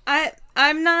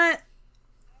 I'm not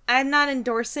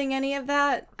endorsing any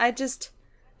any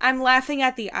I'm laughing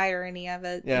at the irony of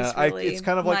it. Yeah, it's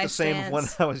kind of like the same as when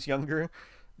I was younger.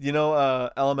 You know,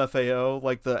 LMFAO,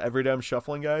 like the Everyday I'm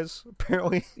Shuffling guys?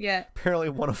 Apparently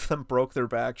one of them broke their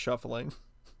back shuffling.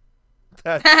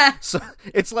 So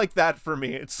it's like that for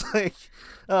me. It's like,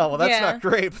 oh, well, that's not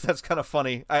great, but that's kind of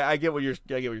funny. I get where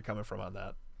you're coming from on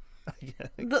that.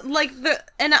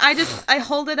 I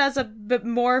hold it as a bit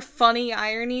more funny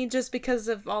irony just because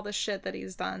of all the shit that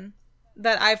he's done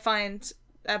that I find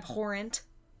abhorrent,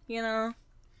 you know?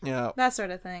 Yeah. That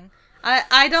sort of thing.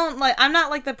 I'm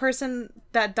not like the person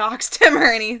that doxed him or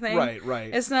anything.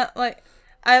 Right. It's not like,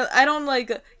 I don't like,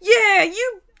 yeah,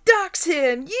 you dox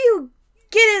him, you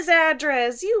get his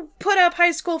address, you put up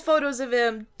high school photos of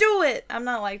him, do it. I'm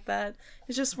not like that.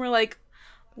 It's just more like,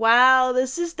 wow,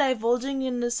 this is divulging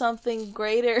into something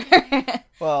greater.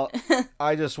 Well,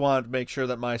 I just want to make sure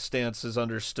that my stance is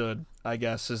understood, I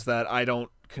guess, is that I don't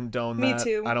condone that. Me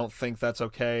too. I don't think that's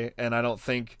okay, and I don't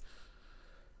think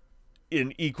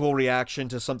an equal reaction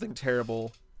to something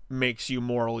terrible makes you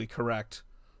morally correct.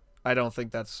 I don't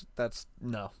think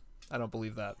no. I don't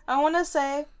believe that. I want to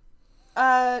say,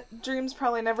 Dream's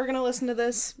probably never going to listen to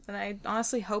this, and I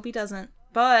honestly hope he doesn't,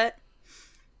 but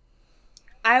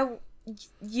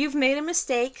you've made a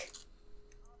mistake,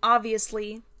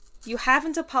 obviously. You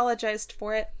haven't apologized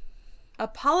for it.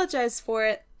 Apologize for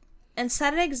it, and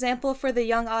set an example for the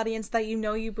young audience that you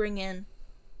know you bring in.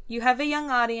 You have a young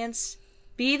audience.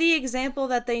 Be the example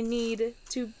that they need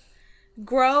to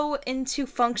grow into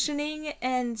functioning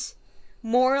and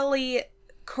morally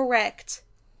correct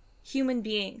human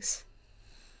beings.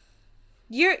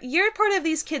 You're part of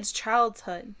these kids'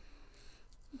 childhood.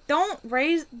 Don't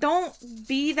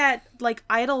be that, like,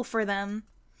 idol for them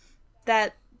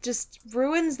that just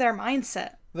ruins their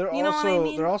mindset. What I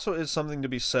mean? There also is something to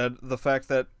be said, the fact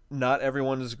that not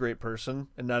everyone is a great person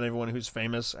and not everyone who's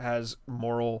famous has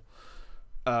moral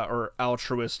or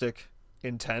altruistic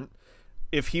intent.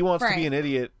 If he wants to be an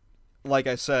idiot, like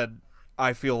I said,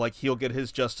 I feel like he'll get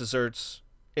his just desserts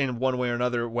in one way or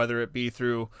another, whether it be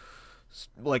through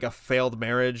like a failed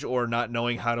marriage or not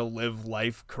knowing how to live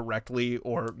life correctly,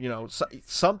 or, you know,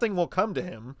 something will come to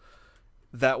him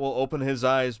that will open his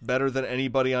eyes better than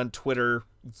anybody on Twitter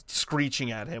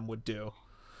screeching at him would do.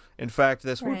 In fact,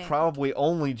 this would probably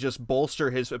only just bolster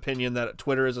his opinion that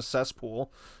Twitter is a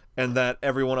cesspool and that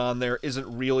everyone on there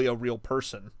isn't really a real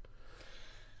person.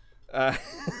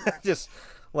 Just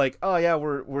like, oh yeah,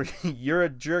 we're you're a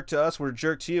jerk to us, we're a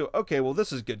jerk to you. Okay, well,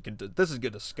 this is good. This is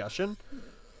good discussion.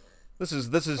 This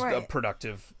is a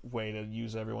productive way to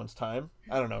use everyone's time.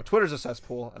 I don't know. Twitter's a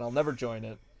cesspool, and I'll never join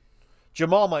it.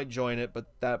 Jamal might join it, but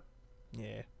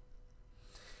yeah.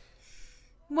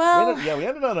 Well, we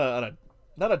ended on a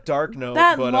not a dark note,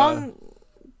 that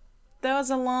was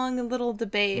a long little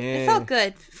debate. It felt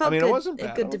good. It wasn't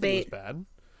bad. A good debate. It was bad.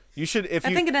 You should. I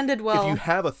think it ended well. If you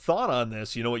have a thought on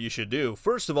this, you know what you should do.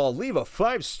 First of all, leave a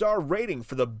 5-star rating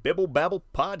for the Bibble Babble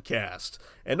podcast,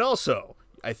 and also,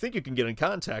 I think you can get in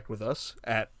contact with us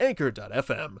at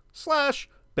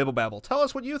anchor.fm/BibbleBabble. Tell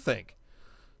us what you think.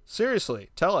 Seriously,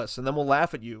 tell us, and then we'll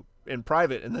laugh at you in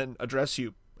private and then address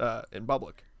you in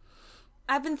public.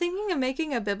 I've been thinking of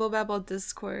making a Bibble Babble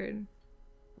Discord.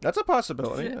 That's a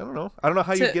possibility. I don't know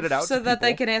how you get it out to people. So that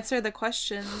they can answer the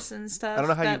questions and stuff. I don't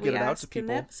know how you get it out to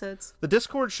people. Episodes. The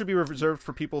Discord should be reserved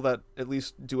for people that at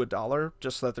least do $1,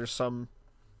 just so that there's some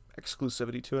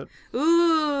exclusivity to it.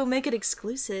 Ooh, make it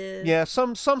exclusive. Yeah,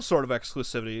 some sort of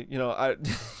exclusivity. You know,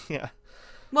 yeah.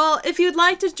 Well, if you'd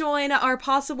like to join our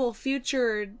possible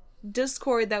future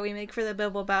Discord that we make for the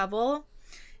Bibble Babble,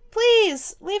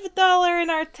 please leave $1 in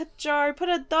our tip jar. Put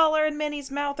 $1 in Minnie's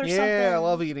mouth or something. Yeah, I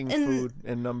love eating food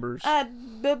and numbers. At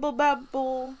Bibble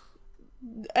Babble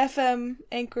FM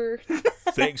Anchor.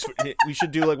 Thanks. We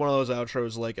should do like one of those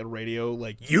outros like a radio,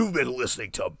 like, you've been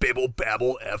listening to Bibble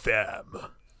Babble FM.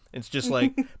 It's just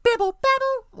like Bibble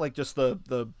Babble, like just the.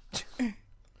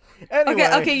 Anyway.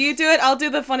 Okay, you do it. I'll do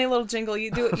the funny little jingle. You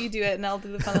do it, and I'll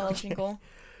do the funny little jingle.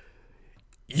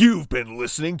 You've been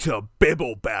listening to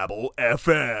Bibble Babble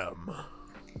FM.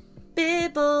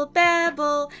 Bibble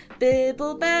Babble,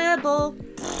 Bibble Babble.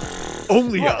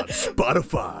 Only on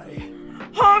Spotify.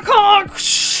 Honk honk.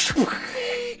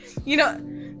 You know.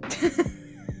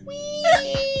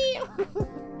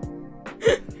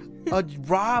 A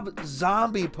Rob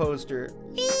Zombie poster.